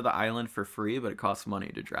drive onto the island for free, but it costs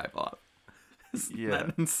money to drive off. Isn't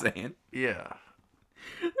that insane? Yeah.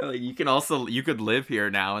 Like you could live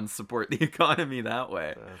here now and support the economy that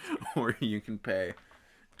way, or you can pay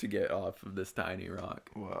to get off of this tiny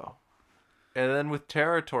rock. Wow. And then with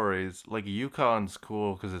territories, like Yukon's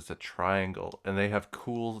cool because it's a triangle, and they have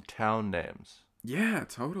cool town names. Yeah,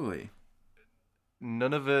 totally.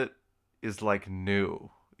 None of it is like new.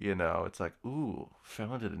 you know, it's like, ooh,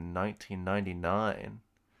 founded in 1999.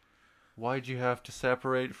 Why'd you have to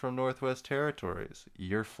separate from Northwest Territories?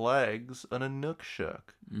 Your flag's an Inukshuk.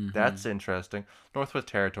 That's interesting. Northwest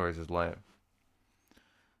Territories is lame.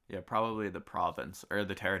 Yeah, probably the province or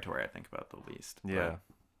the territory I think about the least. but Yeah.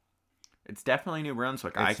 It's definitely New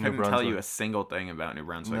Brunswick. I It's New couldn't tell you Brunswick. a single thing about New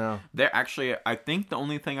Brunswick. No. They're actually, I think the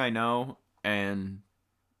only thing I know, and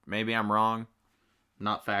maybe I'm wrong,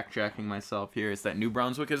 not fact checking myself here, is that New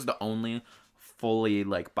Brunswick is the only fully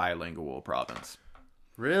like bilingual province.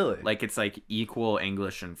 Really? Like it's like equal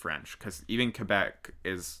English and French, because even Quebec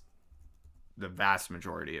is the vast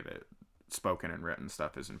majority of it spoken and written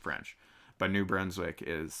stuff is in French, but New Brunswick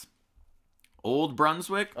is Old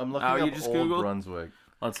Brunswick. I'm looking Oh, up you just Old Googled? Brunswick.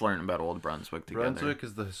 Let's learn about Old Brunswick together. Brunswick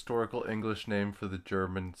is the historical English name for the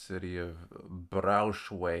German city of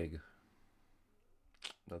Braunschweig.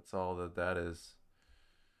 That's all that is.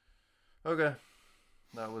 Okay.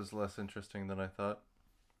 That was less interesting than I thought.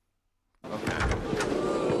 Okay.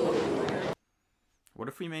 What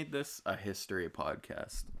if we made this a history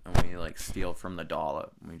podcast and we like steal from the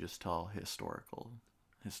dollop and we just tell historical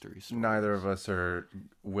history stories? Neither of us are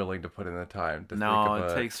willing to put in the time to No, think of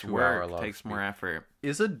it a takes 2 work. hour It long takes more speech. effort.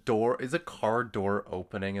 Is a car door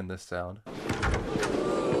opening in this sound? What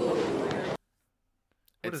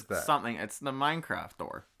It's is that? something. It's the Minecraft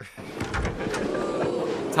door.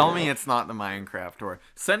 Tell me it's not the Minecraft door.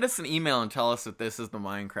 Send us an email and tell us that this is the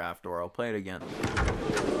Minecraft door. I'll play it again.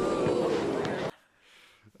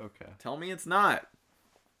 Okay. Tell me it's not.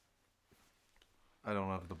 I don't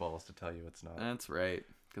have the balls to tell you it's not. That's right.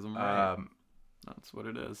 Because I'm right. Um, That's what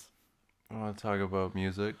it is. I want to talk about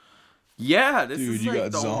music. Yeah, this Dude, is you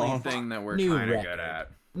like got the only zonked. thing that we're New kind of record. good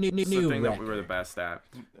at. New It's the thing that record. we were the best at.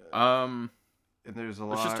 And there's a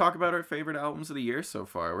lot. Let's just talk about our favorite albums of the year so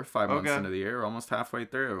far. We're 5 months Okay. into the year. We're almost halfway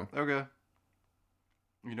through. Okay.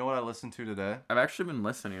 You know what I listened to today? I've actually been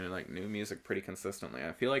listening to like new music pretty consistently.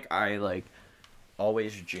 I feel like I like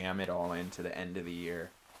always jam it all into the end of the year.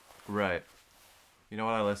 Right. You know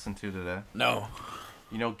what I listened to today? No.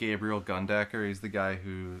 You know Gabriel Gundecker? He's the guy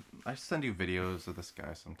who... I send you videos of this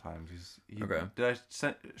guy sometimes. Okay. Did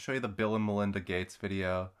I show you the Bill and Melinda Gates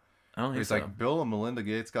video? I don't Where think he's so. like, Bill and Melinda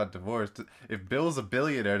Gates got divorced. If Bill's a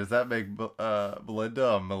billionaire, does that make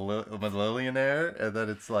Melinda a millionaire? And then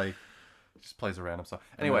it's like... Just plays a random song.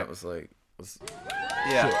 Anyway, it was like...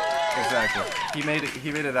 yeah, exactly.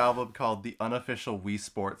 He made an album called The Unofficial Wii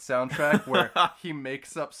Sports Soundtrack, where he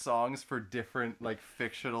makes up songs for different like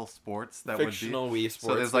fictional sports that Fictional would be. Wii So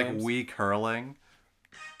Sports there's like names? Wii curling.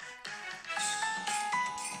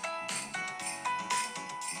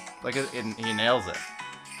 Like he nails it.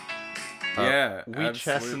 Yeah, Wii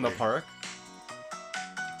chess in the absolutely. park.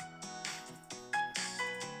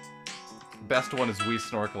 Best one is Wii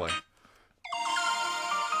snorkeling.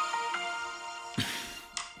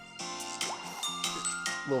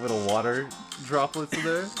 A little bit of water droplets in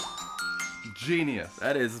there. Genius.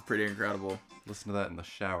 That is pretty incredible. Listen to that in the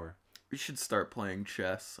shower. We should start playing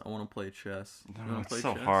chess. I want to play chess. You wanna It's play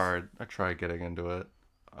so chess? hard. I tried getting into it.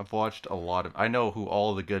 I've watched a lot of... I know who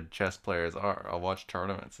all the good chess players are. I'll watch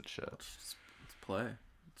tournaments and shit. Let's play.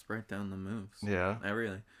 Let's write down the moves. Yeah.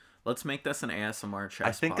 Everything. Let's make this an ASMR chess.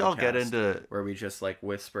 I think I'll get podcast into... where we just like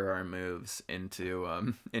whisper our moves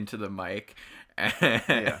into into the mic, and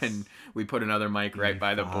Yes. we put another mic right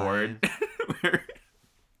by the board,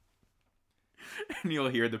 and you'll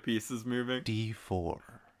hear the pieces moving. D4.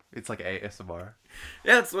 It's like ASMR.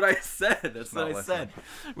 Yeah, that's what I said. That's not what I listening.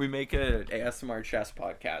 said. We make an ASMR chess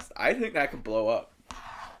podcast. I think that could blow up.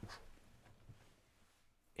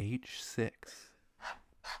 H6.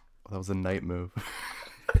 That was a knight move.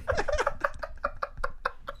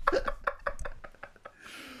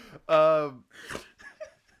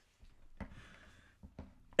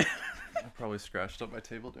 I probably scratched up my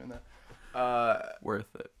table doing that.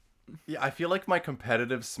 Worth it. Yeah, I feel like my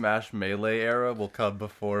competitive Smash Melee era will come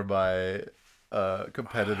before my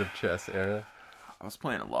competitive chess era. I was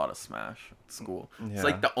playing a lot of Smash at school. It's Yeah.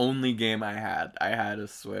 like the only game I had. I had a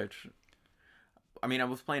Switch. I mean, I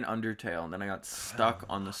was playing Undertale, and then I got stuck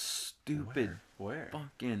on the stupid Where?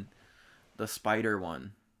 fucking the spider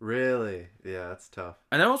one. Really? Yeah, that's tough.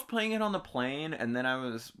 And then I was playing it on the plane, and then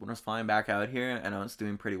when I was flying back out here, and I was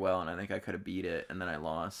doing pretty well, and I think I could have beat it, and then I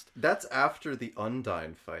lost. That's after the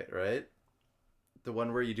Undyne fight, right? The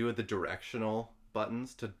one where you do the directional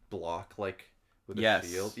buttons to block, like, with a Yes.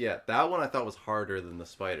 shield. Yeah, that one I thought was harder than the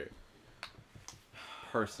spider.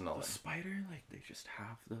 Personally. The spider, like, they just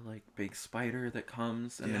have the, like, big spider that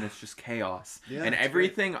comes, and then Yeah. it's just chaos. Yeah, and that's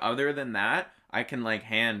everything other than that, I can, like,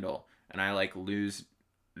 handle. And I, like, lose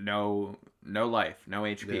no life, no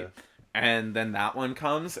HP. Yeah. and then that one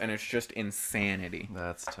comes, and it's just insanity,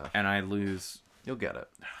 That's tough. and I lose. You'll get it.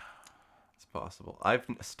 It's possible. I've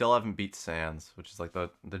still haven't beat Sans, which is like the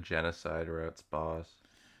genocide routes boss.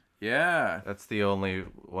 Yeah. That's the only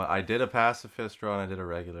one. I did a pacifist run, I did a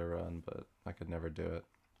regular run, but I could never do it.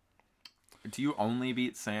 Do you only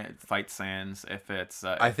beat fight Sans if it's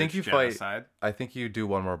I think you genocide? I think you do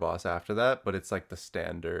one more boss after that, but it's like the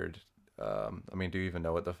standard. I mean, do you even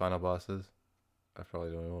know what the final boss is? I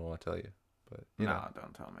probably don't even want to tell you, but you know,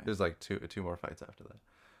 Don't tell me. there's like two more fights after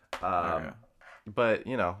that. Okay. But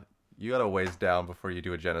you know, you got a ways down before you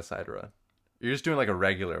do a genocide run. You're just doing like a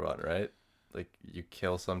regular one, right? Like you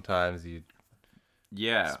kill sometimes, you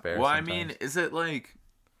Yeah. spare Well, I sometimes. mean, is it like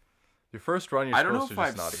your first run you're I don't know supposed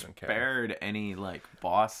if to just I've not even care. spared any like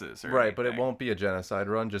bosses or Right, but it anything. won't be a genocide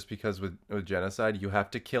run just because with genocide you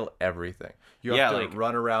have to kill everything. You have Yeah, to like-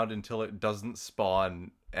 run around until it doesn't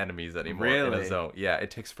spawn enemies anymore in Really? a zone. Yeah,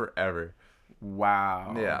 it takes forever.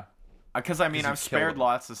 Wow. Yeah. Because I mean, 'Cause you I've kill spared them.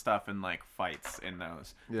 lots of stuff in like fights in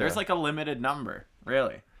those. There's Yeah. like a limited number,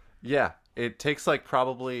 really. Yeah, it takes like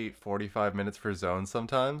probably 45 minutes per zone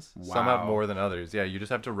sometimes. Some have Wow. more than others. Yeah, you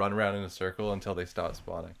just have to run around in a circle until they stop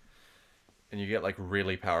spawning. And you get like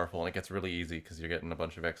really powerful and it gets really easy because you're getting a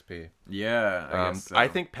bunch of XP. Yeah. I guess so. I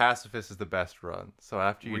think Pacifist is the best run. So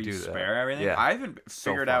after you Where do you that, spare everything. Yeah. I haven't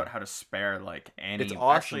figured fun. out how to spare like any. It's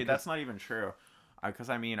awesome Actually, 'cause- that's not even true. Because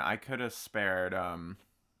I mean, I could have spared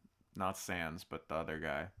not Sans, but the other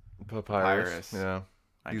guy. Papyrus. Papyrus. Yeah.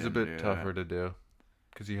 I He's a didn't bit do tougher that. to do.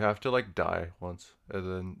 Because you have to like die once. And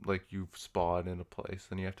then like you spawn in a place.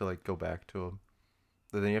 And you have to like go back to him.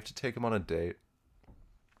 And then you have to take him on a date.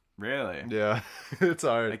 Really? Yeah. It's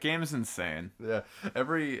hard. The game's insane. Yeah,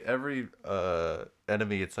 every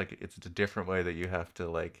enemy, it's like it's a different way that you have to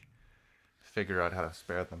like figure out how to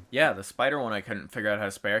spare them. Yeah, the spider one I couldn't figure out how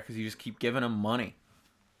to spare because you just keep giving him money.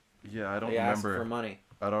 Yeah, I don't They ask remember. for money.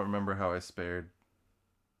 I don't remember how I spared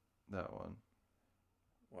that one,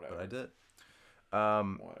 Whatever. but I did.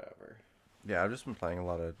 Whatever. Yeah, I've just been playing a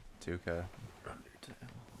lot of 2K.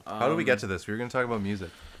 How do we get to this? We were gonna talk about music.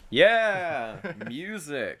 Yeah,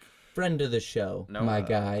 music. Friend of the show, No, my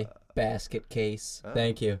guy. Basket case.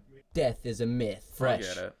 Thank you. Death is a myth.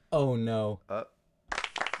 Fresh. get it. Oh no. Up,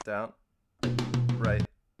 down, right.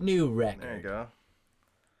 New There you record. go.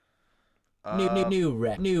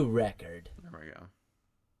 New record. There we go.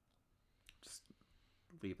 Just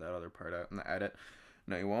leave that other part out in the edit.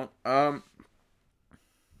 No, you won't.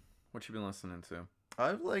 What you been listening to?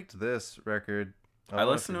 I've liked this record. I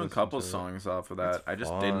listened to a couple songs off of that. It's I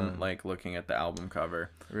just fun. didn't like looking at the album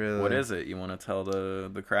cover. Really? What is it? You want to tell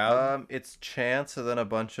the crowd? It's Chance and then a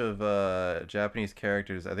bunch of Japanese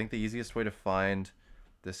characters. I think the easiest way to find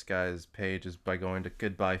this guy's page is by going to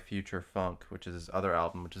Goodbye Future Funk, which is his other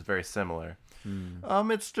album, which is very similar.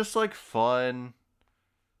 It's just like fun.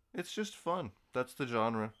 It's just fun. That's the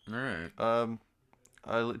genre. All right.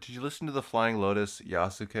 Did you listen to the Flying Lotus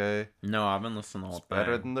Yasuke? No, I've been listening the whole thing.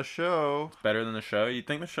 Better than the show. Better than the show. You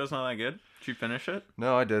think the show's not that good? Did you finish it?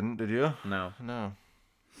 No, I didn't. Did you? No. No.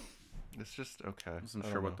 It's just okay. I wasn't I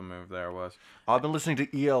sure don't what know. the move there was. I've been listening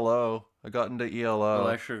to ELO. I got into ELO.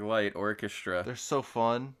 Electric Light Orchestra. They're so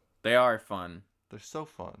fun. They are fun. They're so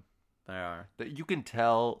fun. They are. That you can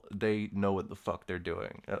tell they know what the fuck they're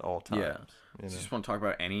doing at all times. Yeah. You know? Just want to talk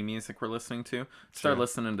about any music we're listening to. Start Sure.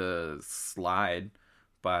 listening to Slide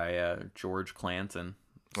by George Clanton.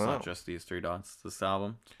 It's Wow. not just these three dots. This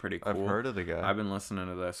album. It's pretty cool. I've heard of the guy. I've been listening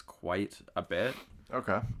to this quite a bit.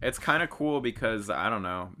 Okay. It's kind of cool because I don't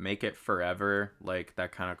know, Make It Forever, like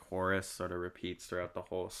that kind of chorus sort of repeats throughout the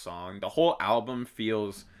whole song. The whole album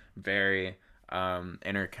feels very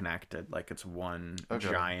interconnected, like it's one Okay.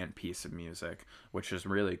 giant piece of music, which is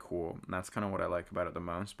really cool. And that's kind of what I like about it the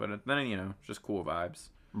most. But then, you know, just cool vibes,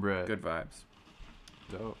 Right. good vibes.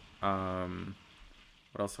 Dope.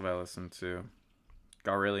 What else have I listened to?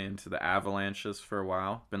 Got really into the Avalanches for a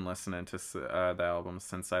while. Been listening to the album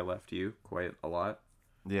Since I Left You quite a lot.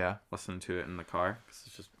 Yeah. Listening to it in the car because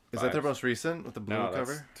it's just. Is that their vibes. most recent with the blue No,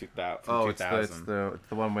 cover? that's from Oh, it's 2000. the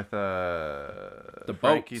one with The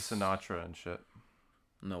Frankie boats. Sinatra and shit.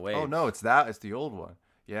 No way. Oh no, it's the old one.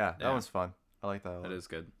 Yeah, that Yeah. one's fun. I like that one. That is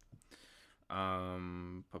good.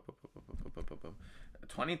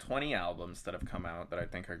 2020 albums that have come out that I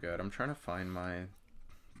think are good. I'm trying to find my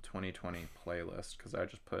 2020 playlist because I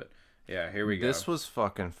just put. Yeah, here we go. This was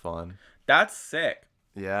fucking fun. That's sick.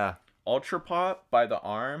 Yeah. Ultra Pop by The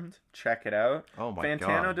Armed. Check it out. Oh my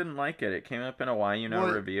Fantano god. didn't like it. It came up in a Why You Know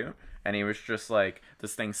What? review. And he was just like,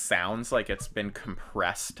 this thing sounds like it's been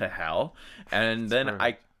compressed to hell. And then perfect.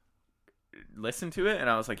 I listened to it and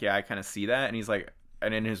I was like, yeah, I kind of see that. And he's like,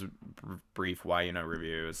 and in his brief Why You Know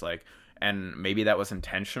review, it's like, and maybe that was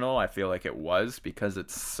intentional. I feel like it was, because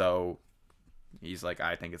it's so, he's like,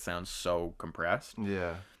 I think it sounds so compressed.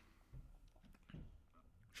 Yeah.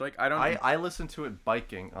 Like, I don't. I listened to it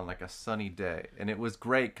biking on like a sunny day, and it was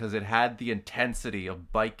great because it had the intensity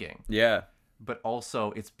of biking, Yeah. but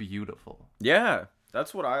also it's beautiful. Yeah.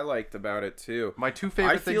 That's what I liked about it too. My two I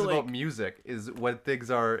favorite things feel about like- music is when things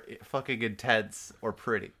are fucking intense or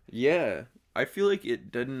pretty. Yeah. I feel like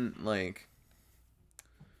it didn't, like,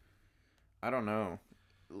 I don't know.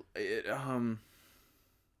 It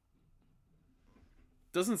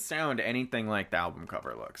doesn't sound anything like the album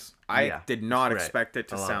cover looks. I Yeah, did not right. expect it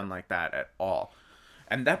to I love sound it. like that at all.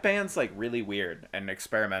 And that band's like really weird and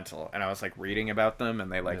experimental. And I was like reading about them,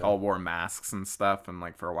 and they like all wore masks and stuff, and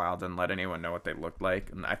like for a while didn't let anyone know what they looked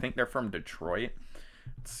like. And I think they're from Detroit.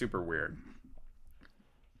 It's super weird.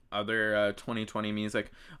 Other 2020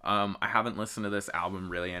 music. I haven't listened to this album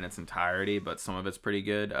really in its entirety, but some of it's pretty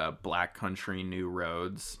good. Black Country New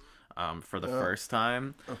Roads, for the first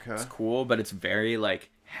time. Okay. It's cool, but it's very like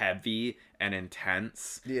heavy and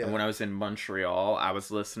intense. Yeah. And when I was in Montreal, I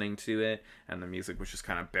was listening to it, and the music was just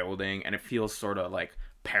kind of building, and it feels sort of like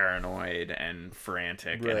paranoid and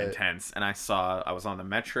frantic and Right. intense. And I was on the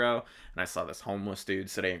metro, and I saw this homeless dude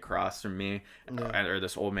sitting across from me, or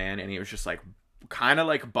this old man, and he was just like kind of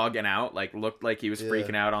like bugging out, like looked like he was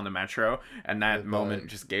freaking out on the metro. And that moment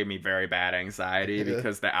just gave me very bad anxiety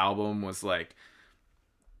because the album was like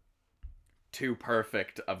too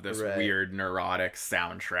perfect of this weird neurotic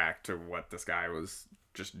soundtrack to what this guy was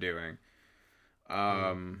just doing.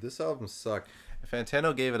 This album sucked.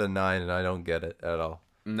 Fantano gave it a 9, and I don't get it at all.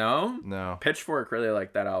 No? No. Pitchfork really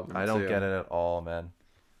liked that album I don't too. get it at all, man.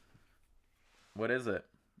 What is it?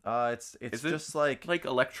 It's Is it just like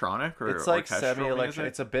electronic or it's like orchestral semi-electronic. music?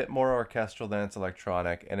 It's a bit more orchestral than it's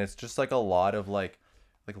electronic, and it's just like a lot of like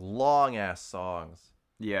long ass songs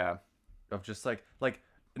Yeah. of just like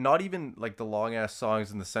not even like the long ass songs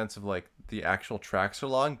in the sense of like the actual tracks are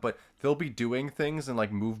long, but they'll be doing things in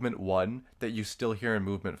like movement 1 that you still hear in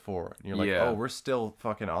movement 4, and you're like, Yeah. oh, we're still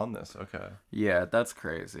fucking on this. Okay. Yeah, that's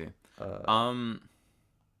crazy.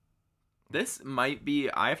 This might be,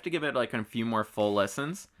 I have to give it like a few more full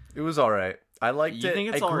listens. It was all right. I liked You it. think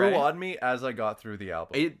it's it all grew right? on me as I got through the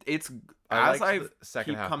album. It's I as liked I the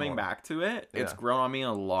second keep half coming more. back to it, it's Yeah. grown on me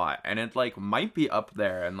a lot, and it like might be up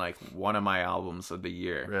there in like one of my albums of the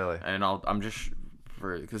year. Really? And I'm just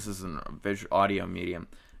because this is an visual audio medium.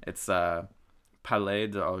 It's Palais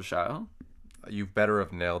d'Argile. You better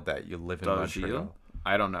have nailed that. You live in Montreal.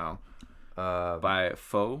 I don't know. Uh, By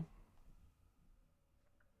Faux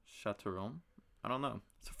Chateauron. I don't know.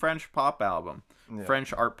 It's a French pop album. Yeah.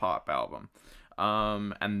 French art pop album.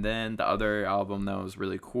 And then the other album that was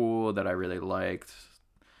really cool that I really liked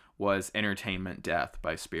was Entertainment Death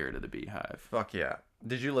by Spirit of the Beehive. Fuck yeah.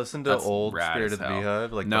 Did you listen to That's old rad Spirit as of the hell.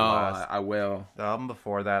 Beehive? Like No, the last I will. the album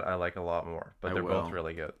before that I like a lot more. But I they're both will.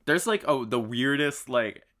 really good. There's like the weirdest,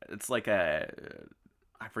 like, it's like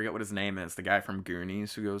I forget what his name is, the guy from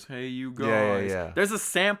Goonies who goes, "Hey, you guys." Yeah, yeah, yeah. There's a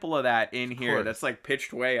sample of that in here course. that's like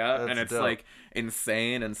pitched way up, That's and it's dope. like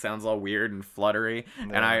insane and sounds all weird and fluttery.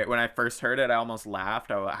 And when I first heard it, I almost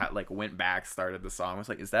laughed. I like went back, started the song. I was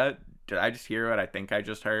like, did I just hear what I think I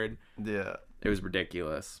just heard? Yeah. It was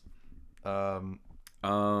ridiculous. I've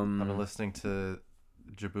been listening to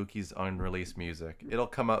Jabuki's unreleased music. It'll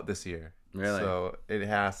come out this year. Really? So it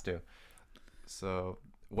has to. So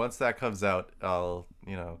once that comes out, I'll,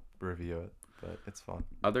 review it. But it's fun.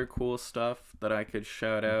 Other cool stuff that I could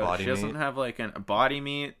shout out. Body She doesn't Meat. have like a Body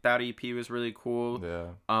Meat. That EP was really cool. Yeah.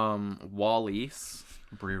 Wallis.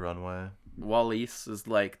 Brie Runway. Wallis is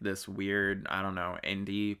like this weird, I don't know,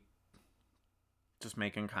 indie, just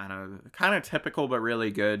making kind of typical but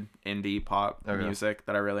really good indie pop Okay. music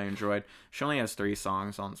that I really enjoyed. She only has 3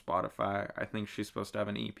 songs on Spotify. I think she's supposed to have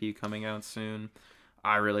an EP coming out soon.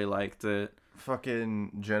 I really liked it.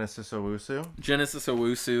 Fucking Genesis Owusu. Genesis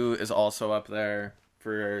Owusu is also up there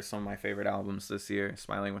for some of my favorite albums this year.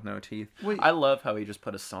 Smiling with No Teeth. Wait. I love how he just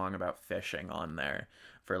put a song about fishing on there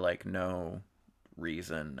for like no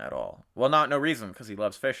reason at all. Well, not no reason because he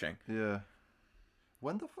loves fishing. Yeah.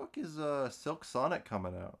 When the fuck is Silk Sonic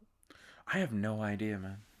coming out? I have no idea,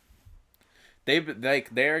 man.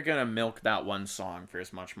 They're gonna milk that one song for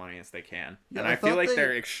as much money as they can, Yeah, and I I feel thought like they-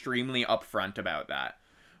 they're extremely upfront about that,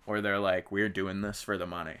 where they're like, "We're doing this for the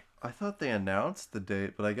money." I thought they announced the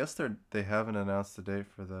date, but I guess they haven't announced the date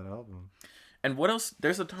for that album. And what else?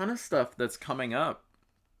 There's a ton of stuff that's coming up.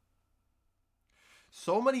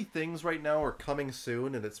 So many things right now are coming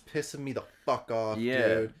soon, and it's pissing me the fuck off, Yeah.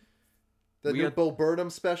 dude. The We new had- Bo Burnham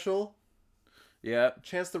special. Yeah,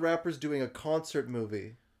 Chance the Rapper's doing a concert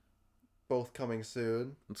movie. Both coming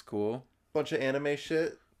soon. that's cool. Bunch of anime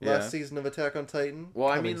shit. Yeah. Last season of Attack on Titan. Well,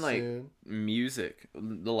 I coming mean, like, soon. music.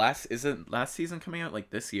 Isn't last season coming out like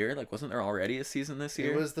this year? Like, wasn't there already a season this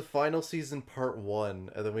year? It was the final season part 1,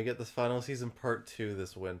 and then we get the final season part 2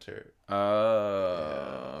 this winter.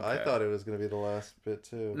 Oh. I Okay. thought it was gonna be the last bit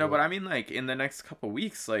too. No, but I mean, like, in the next couple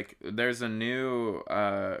weeks, like, there's a new,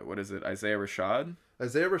 what is it, Isaiah Rashad?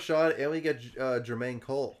 Isaiah Rashad, and we get Jermaine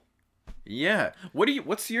Cole. Yeah. What do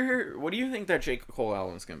you think that J. Cole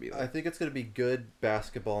album's gonna be I like? think it's gonna be good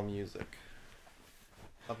basketball music.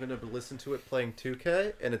 I'm gonna listen to it playing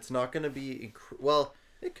 2K, and it's not gonna be well.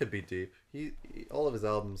 It could be deep. He all of his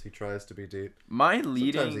albums, he tries to be deep. Sometimes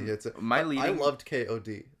he hits it. I loved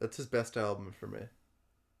KOD. That's his best album for me.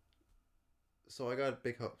 So I got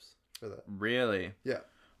big hopes for that. Really? Yeah.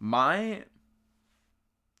 My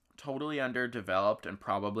totally underdeveloped and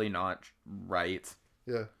probably not right,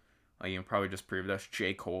 Yeah. like, you can probably just prove this,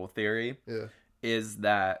 J. Cole theory Yeah. is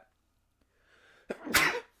that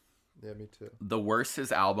Yeah. Me too. the worse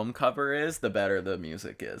his album cover is, the better the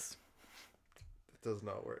music is. It does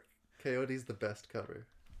not work. KOD's the best cover.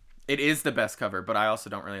 It is the best cover, but I also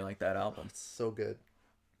don't really like that album. It's so good.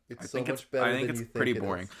 It's I so think much it's better I think than it's you think pretty it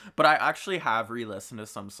boring. is. But I actually have re-listened to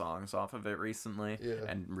some songs off of it recently Yeah.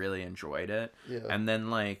 and really enjoyed it. Yeah. And then,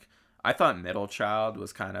 like, I thought Middle Child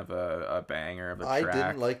was kind of a banger of a I track.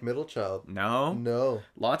 didn't like Middle Child. No? No.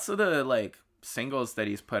 Lots of the, like, singles that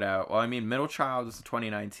he's put out. Well, I mean, Middle Child was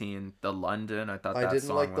 2019. The London, I thought I that didn't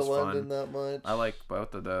song like the was London fun. that much. I like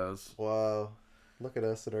both of those. Wow. Look at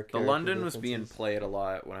us and our The character London was being differences. played a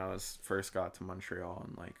lot when I was first got to Montreal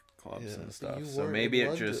and, like, clubs Yeah, and but stuff. you So weren't maybe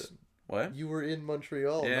in it just... London. What? You were in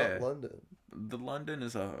Montreal, Yeah. not London. The London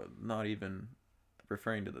is not even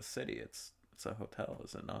referring to the city. It's a hotel,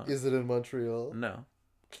 is it not? Is it in Montreal? No.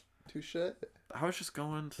 Touche. I was just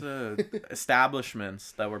going to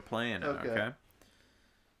establishments that were playing it, Okay. okay?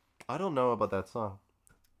 I don't know about that song.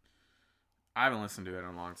 I haven't listened to it in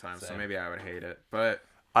a long time, so Same. maybe I would hate it. But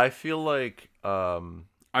I feel like I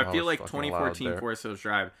Oh, feel like it's fucking loud 2014 there. Forest Hills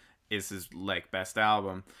Drive is his, like, best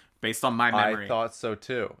album based on my memory. I thought so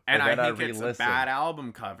too. and I then think it's a re-listened. bad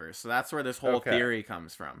album cover. So that's where this whole Okay. theory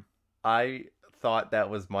comes from. I thought that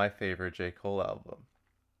was my favorite J. Cole album.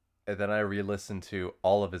 And then I re-listened to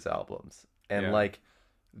all of his albums. And Yeah. like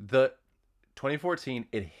the 2014,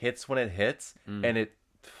 it hits when it hits, Mm. and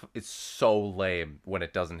it's so lame when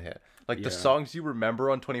it doesn't hit. Like Yeah. the songs you remember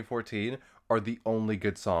on 2014 are the only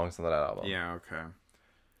good songs on that album. Yeah, okay.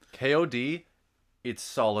 KOD, it's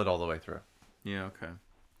solid all the way through. Yeah, okay.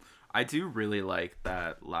 I do really like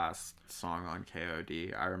that last song on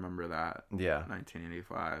KOD. I remember that. Yeah.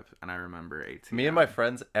 1985, and I remember 18. Me and my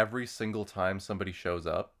friends, every single time somebody shows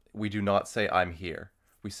up, we do not say I'm here.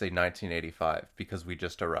 We say 1985 because we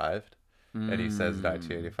just arrived. And he says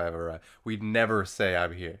 1985 arrived. We never say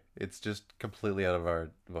I'm here. It's just completely out of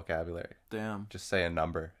our vocabulary. Damn. Just say a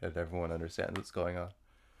number and everyone understands what's going on.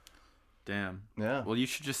 Damn. Yeah. Well, you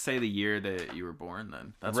should just say the year that you were born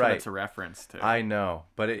then. That's Right. what it's a reference to. I know,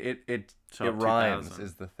 but it So, rhymes 2000.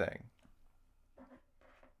 is the thing.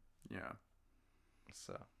 Yeah.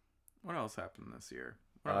 So What else happened this year?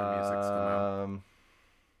 What other music's come out?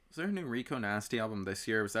 Was there a new Rico Nasty album this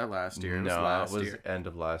year? Was that last year? No, last it was year. end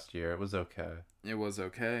of last year. It was okay. It was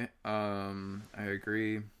okay. I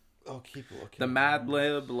agree. I'll keep looking. The Mad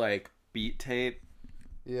Lib, like, beat tape,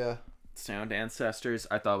 Yeah. Sound Ancestors,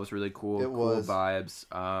 I thought was really cool. It cool was.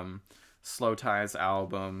 vibes. Slow Ties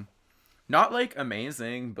album. Not, like,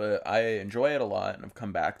 amazing, but I enjoy it a lot and I've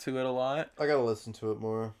come back to it a lot. I gotta listen to it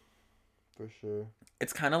more. For sure.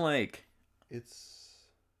 It's kind of like... It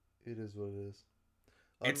is what it is.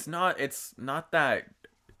 It's not that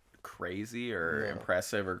crazy or No.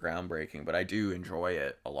 impressive or groundbreaking, but I do enjoy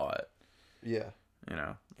it a lot. Yeah. You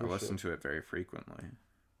know, I For listen to it very frequently.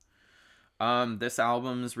 This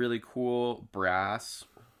album is really cool. Brass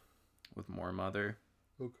with More Mother.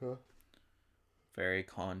 Okay. Very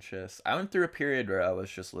conscious. I went through a period where I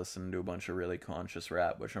was just listening to a bunch of really conscious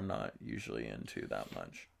rap, which I'm not usually into that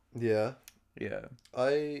much. Yeah. Yeah.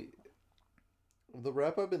 The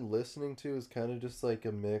rap I've been listening to is kind of just like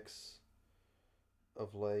a mix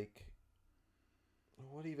of like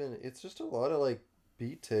it's just a lot of like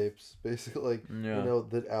beat tapes, basically, like Yeah. you know,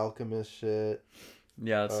 the Alchemist shit.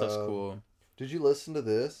 Yeah, that stuff's Um, cool. Did you listen to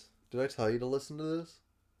this? Did I tell you to listen to this?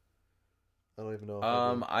 I don't even know.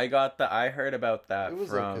 If I heard about that it was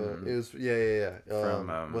from okay. It was yeah.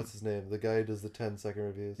 from, what's his name? The guy who does the 10-second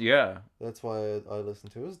reviews. yeah. That's why I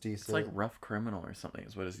listened to it. It was decent. It's like Rough Criminal or something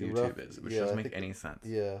is what his Yeah, YouTube Rough- is, which yeah, doesn't I make think any sense.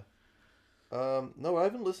 Yeah. No, I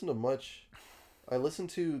haven't listened to much I listened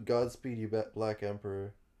to Godspeed You Black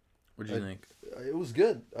Emperor. What'd you think? It was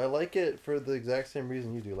good. I like it for the exact same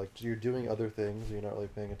reason you do. Like, you're doing other things, you're not really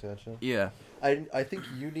paying attention. Yeah. I think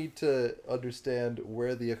you need to understand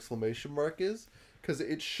where the exclamation mark is, because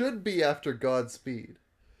it should be after Godspeed.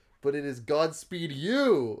 But it is Godspeed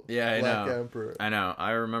You, Yeah, I Black know. Emperor. I know.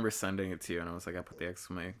 I remember sending it to you, and I was like, I put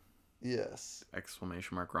the Yes.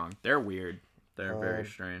 exclamation mark wrong. They're weird. They're very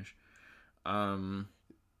strange. Yeah,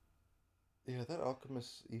 that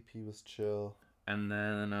Alchemist EP was chill. And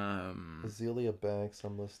then Azealia Banks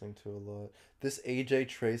I'm listening to a lot. This AJ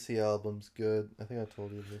Tracy album's good. I think I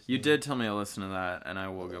told you this. you did tell me to listen to that, and I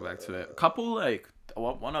will go back to it. A couple, like,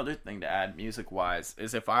 one other thing to add music-wise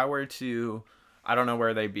is if I were to, I don't know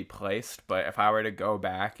where they'd be placed, but if I were to go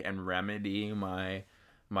back and remedy my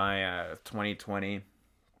 2020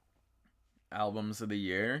 albums of the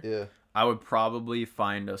year, Yeah. I would probably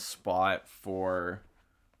find a spot for,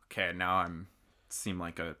 okay, now I'm seem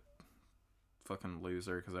like a fucking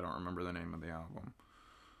loser because I don't remember the name of the album.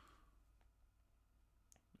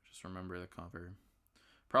 Just remember the cover.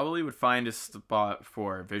 Probably would find a spot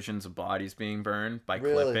for Visions of Bodies Being Burned by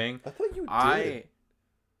Really? Clipping. I thought you did.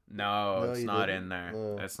 No, it's you not didn't? in there.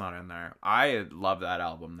 No. It's not in there. I love that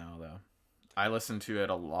album now, though. I listened to it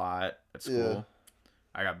a lot at school. Yeah.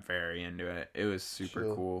 I got very into it. It was super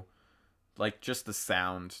Chill. cool. Like, just the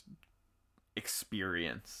sound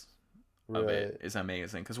experience of Right. it is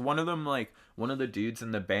amazing. Because one of the dudes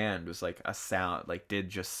in the band was, like, did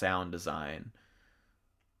just sound design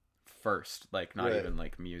first. Like, not Right. even,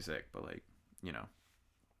 like, music, but, like, you know.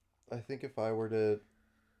 I think if I were to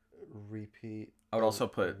repeat, I would also a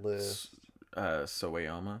put list.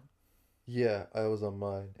 Sawayama. Yeah, I was on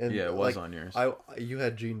mine. And Yeah, it was on yours. You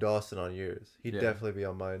had Gene Dawson on yours. He'd Yeah. definitely be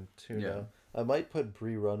on mine too. Yeah. Now I might put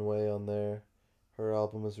Brie Runway on there. Her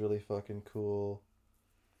album is really fucking cool.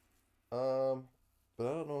 But I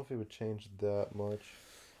don't know if it would change that much.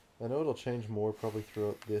 I know it'll change more probably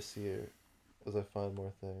throughout this year as I find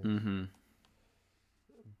more things. Mm-hmm.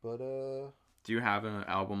 But Do you have an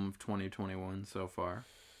album of 2021 so far?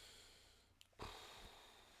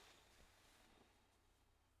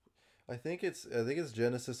 I think it's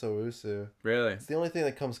Genesis Owusu. Really? It's the only thing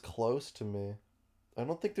that comes close to me. I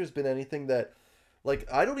don't think there's been anything that,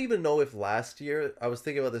 like, I don't even know if last year, I was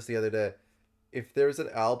thinking about this the other day, if there's an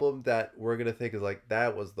album that we're going to think is like,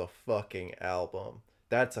 that was the fucking album.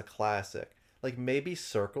 That's a classic. Like, maybe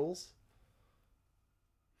Circles.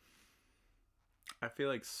 I feel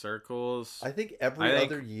like Circles. I think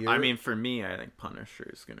other year. I mean, for me, I think Punisher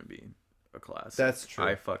is gonna be a classic. That's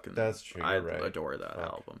true. That's true. I You're right. adore that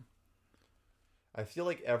Fuck. album. I feel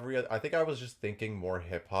like I think I was just thinking more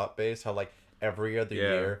hip hop based. How like every other Yeah.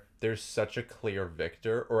 year there's such a clear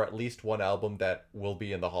victor, or at least one album that will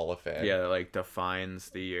be in the Hall of Fame. Yeah, that, like,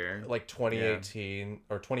 defines the year. Like 2018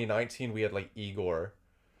 or 2019, we had like Igor.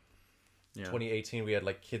 Yeah. 2018, we had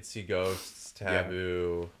like Kids See Ghosts,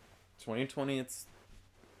 Taboo. 2020, it's.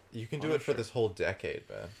 You can do it for this whole decade,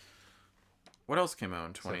 man. What else came out in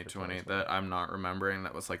Except for 2020 2020. that I'm not remembering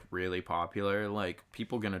that was, like, really popular? Like,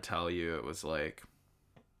 people gonna tell you it was, like,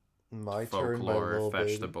 My Turn by Folklore, Lil Fetch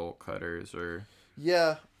Baby. the Bolt Cutters, or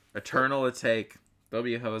Yeah, Eternal to Take. There'll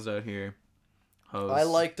be hoes out here. Hoes. I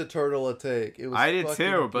liked Eternal a Take. It was I did fucking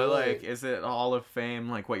too, but, good. like, is it Hall of Fame,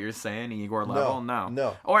 like what you're saying, Igor level? No.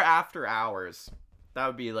 No. Or After Hours. That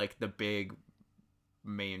would be, like, the big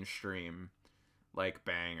mainstream, like,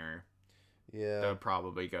 banger. That Yeah. would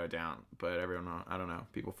probably go down. But everyone, I don't know.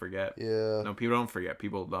 People forget. Yeah. No, people don't forget.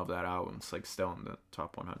 People love that album. It's, like, still in the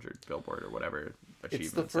top 100 Billboard or whatever achievements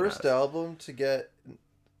It's the it first has. album to get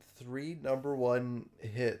 3 #1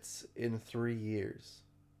 hits in 3 years.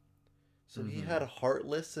 So he Mhm. had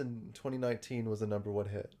Heartless in 2019 was a #1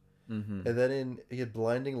 hit. Mm-hmm. And then he had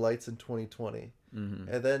Blinding Lights in 2020. Mm-hmm.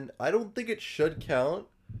 And then I don't think it should count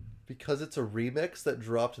because it's a remix that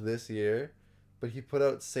dropped this year. But he put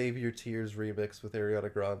out Save Your Tears remix with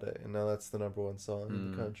Ariana Grande. And now that's the #1 song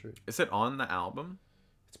in the country. Is it on the album?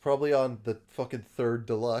 It's probably on the fucking 3rd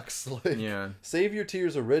deluxe. Like, Yeah. Save Your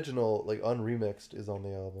Tears original, like unremixed, is on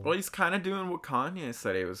the album. Well, he's kind of doing what Kanye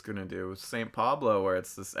said he was going to do with St. Pablo, where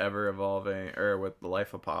it's this ever-evolving, or with The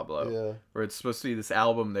Life of Pablo, Yeah. where it's supposed to be this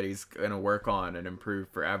album that he's going to work on and improve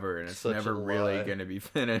forever, and it's Such never a really lie. going to be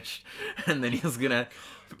finished. And then he's going to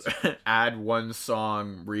add one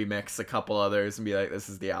song, remix a couple others, and be like, this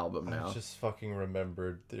is the album now. I just fucking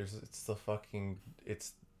remembered.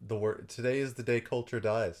 It's the word. Today is the day culture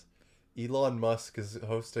dies. Elon Musk is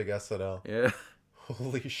hosting SNL. Yeah.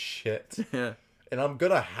 Holy shit. Yeah. And I'm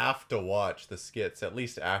gonna have to watch the skits, at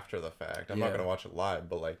least after the fact. I'm not Yeah. gonna watch it live,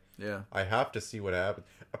 but like, Yeah. I have to see what happens.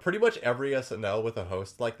 Pretty much every SNL with a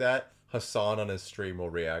host like that, Hassan on his stream will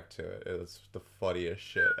react to it. It's the funniest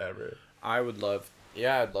shit ever. I'd love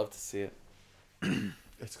to see it.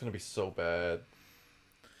 It's gonna be so bad.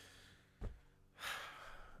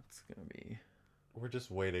 It's gonna be. We're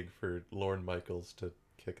just waiting for Lorne Michaels to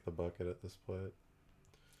kick the bucket at this point.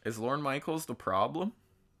 Is Lorne Michaels the problem?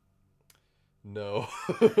 No.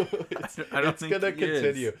 I don't think gonna he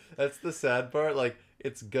continue. is. That's the sad part. Like,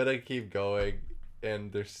 it's gonna keep going,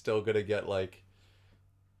 and they're still gonna get like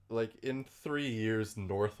in 3 years,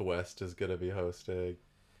 Northwest is gonna be hosting.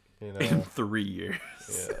 You know, In 3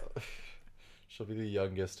 years. yeah. She'll be the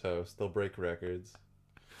youngest host. They'll break records.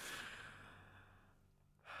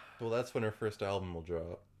 Well, that's when her first album will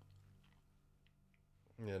drop.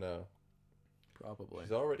 You know, Probably.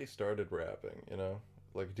 she's already started rapping. You know,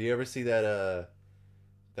 like, do you ever see that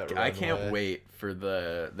that I can't Runway? wait for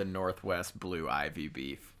the Northwest Blue Ivy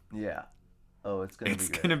beef. Yeah. Oh, it's gonna It's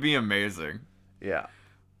be great. gonna be amazing. Yeah.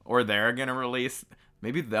 Or they're gonna release.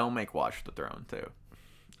 Maybe they'll make Watch the Throne too.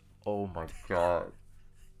 Oh my god.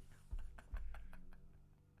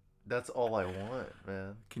 That's all I want,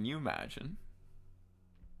 man. Can you imagine?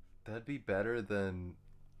 That'd be better than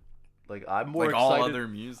like I'm more Like excited. all other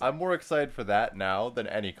music. I'm more excited for that now than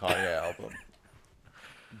any Kanye album.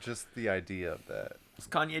 Just the idea of that. Is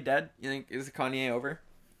Kanye dead? You think is Kanye over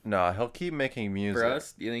No, he'll keep making music. for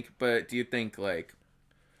us? Do you think? But do you think like?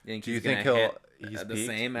 Do you he's think gonna he'll hit he's the peaked?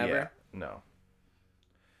 same ever? Yeah, no.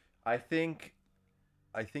 I think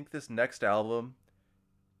this next album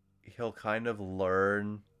he'll kind of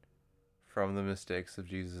learn from the mistakes of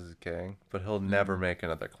Jesus is King, but he'll never make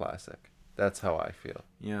another classic. That's how I feel.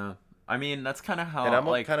 Yeah. I mean, that's kind of how. And I'm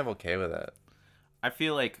like, kind of okay with that. I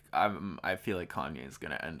feel like Kanye is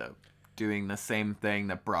gonna end up doing the same thing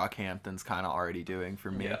that Brockhampton's kind of already doing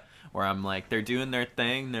for me. Yeah. Where I'm like, they're doing their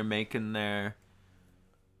thing, they're making their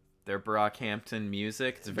Brockhampton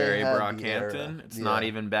music. It's very had the Brockhampton. era. It's not Yeah.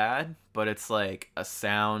 even bad, but it's like a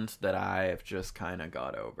sound that I have just kind of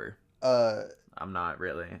got over. I'm not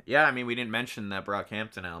really. Yeah, I mean, we didn't mention that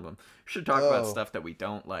Brockhampton album. We should talk about Oh. stuff that we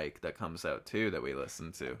don't like that comes out too that we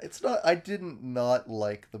listen to. It's not. I didn't not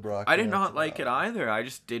like the Brock. I did not like it either. I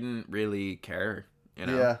just didn't really care. You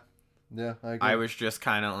know. Yeah, yeah, I agree. I was just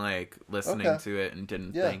kind of like listening Okay. to it and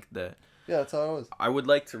didn't Yeah. think that. Yeah, that's how I was. I would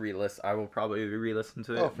like to re-listen. I will probably re-listen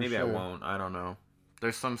to it. Oh, for Maybe I sure. won't. I don't know.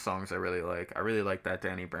 There's some songs I really like. I really like that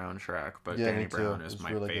Danny Brown track, but Yeah, Danny me too. Brown is It's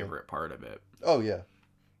my really good. favorite part of it. Oh yeah,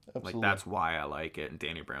 absolutely. Like that's why I like it, and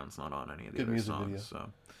Danny Brown's not on any of the Good other music songs. video.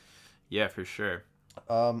 So, yeah, for sure.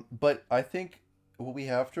 But I think what we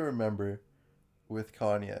have to remember with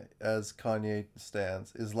Kanye, as Kanye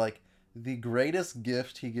stands, is like the greatest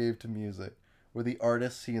gift he gave to music were the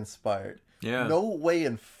artists he inspired. Yeah. No way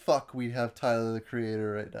in fuck we'd have Tyler the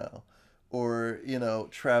Creator right now, or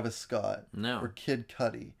Travis Scott, No. or Kid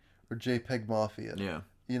Cudi, or JPEG Mafia. Yeah.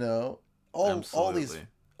 All these Absolutely.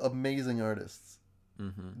 amazing artists.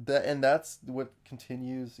 Mm-hmm. That's what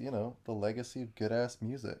continues, the legacy of good ass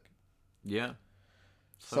music. Yeah.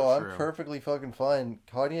 So I'm true. perfectly fucking fine.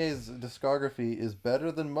 Kanye's discography is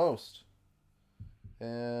better than most.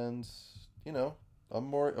 And,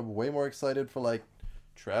 I'm way more excited for like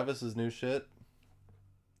Travis's new shit.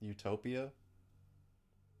 Utopia.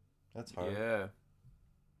 That's hard. Yeah.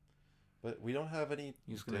 But we don't have any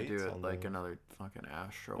He's gonna dates do it on like those. another fucking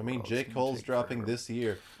Astro. I mean, World. J. It's gonna Cole's take dropping forever. this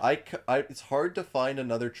year. It's hard to find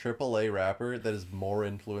another AAA rapper that is more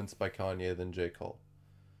influenced by Kanye than J. Cole.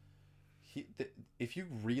 If you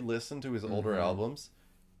re-listen to his older Mhm. albums,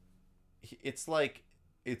 it's like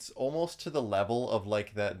it's almost to the level of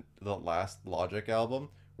like the last Logic album,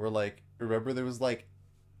 where like remember there was like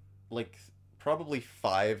probably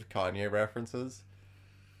 5 Kanye references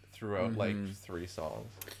throughout like Mhm. 3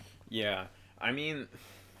 songs. Yeah, I mean,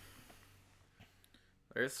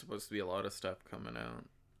 there's supposed to be a lot of stuff coming out.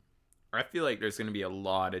 I feel like there's gonna be a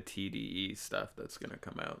lot of TDE stuff that's gonna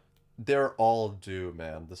come out. They're all due,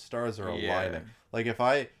 man. The stars are aligning. Like if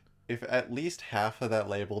at least half of that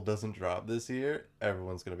label doesn't drop this year,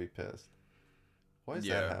 everyone's gonna be pissed. Why is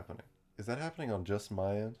Yeah. that happening? Is that happening on just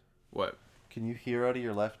my end? What? Can you hear out of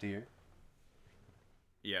your left ear?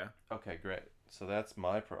 Yeah. Okay, great. So that's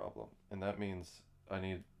my problem, and that means I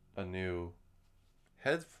need a new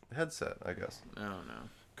headset, I guess. I don't know.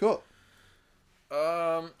 Cool.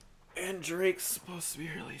 And Drake's supposed to be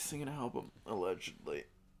releasing an album, allegedly.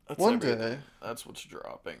 That's One everything. day. That's what's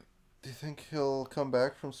dropping. Do you think he'll come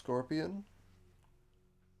back from Scorpion?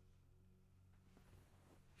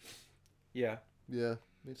 Yeah. Yeah,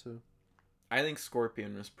 me too. I think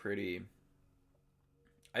Scorpion was pretty...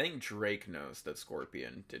 I think Drake knows that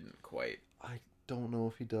Scorpion didn't quite don't know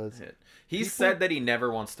if he does. He said that he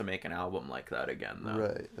never wants to make an album like that again, though.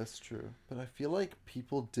 Right, that's true. But I feel like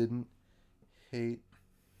people didn't hate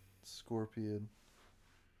Scorpion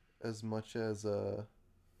as much as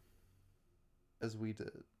we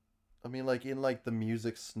did. I mean, like in like the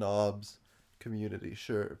music snobs community,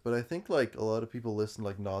 sure, but I think like a lot of people listen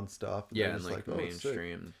like nonstop. And yeah, and like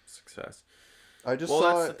mainstream success. I just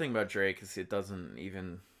that's the thing about Drake is it doesn't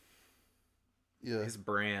even. Yeah. His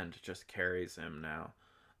brand just carries him now.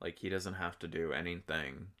 Like he doesn't have to do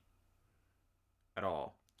anything at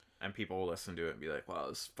all, and people will listen to it and be like, "Wow,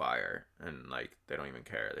 this is fire," and like they don't even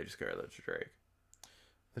care. They just care that it's Drake.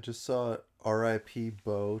 I just saw R.I.P.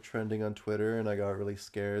 Bo trending on Twitter, and I got really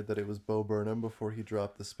scared that it was Bo Burnham before he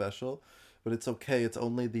dropped the special. But it's okay. It's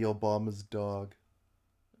only the Obama's dog.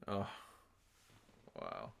 Oh,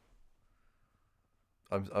 wow.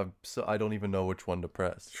 I don't even know which one to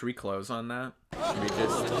press. Should we close on that? Should we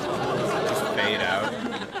just fade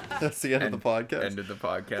out? That's the end of the podcast. End of the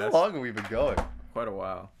podcast. How long have we been going? Quite a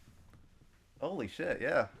while. Holy shit!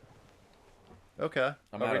 Yeah. Okay.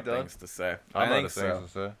 I'm out of things to say. I'm out of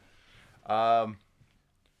things to say.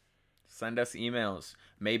 Send us emails.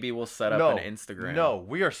 Maybe we'll set up an Instagram. No,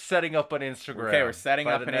 we are setting up an Instagram. Okay, we're setting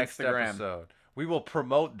up an next Instagram. Episode. We will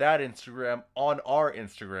promote that Instagram on our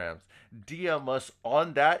Instagrams. DM us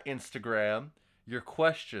on that Instagram your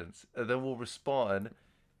questions, and then we'll respond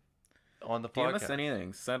on the podcast. DM us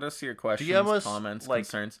anything. Send us your questions, DM us, comments, like,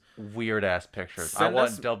 concerns. Weird ass pictures. Send I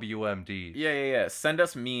want us- WMD. Yeah. Send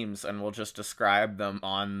us memes, and we'll just describe them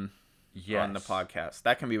on the podcast.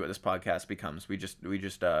 That can be what this podcast becomes. We just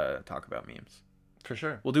talk about memes. For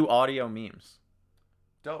sure. We'll do audio memes.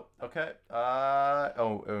 Dope. Okay.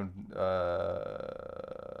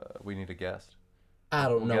 We need a guest. I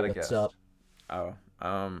don't know get a what's guest. up. Oh,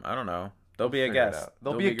 I don't know. There'll be a Figure it guest. out.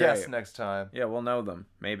 There'll be a guest great. next time. Yeah, we'll know them.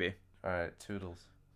 Maybe. All right. Toodles.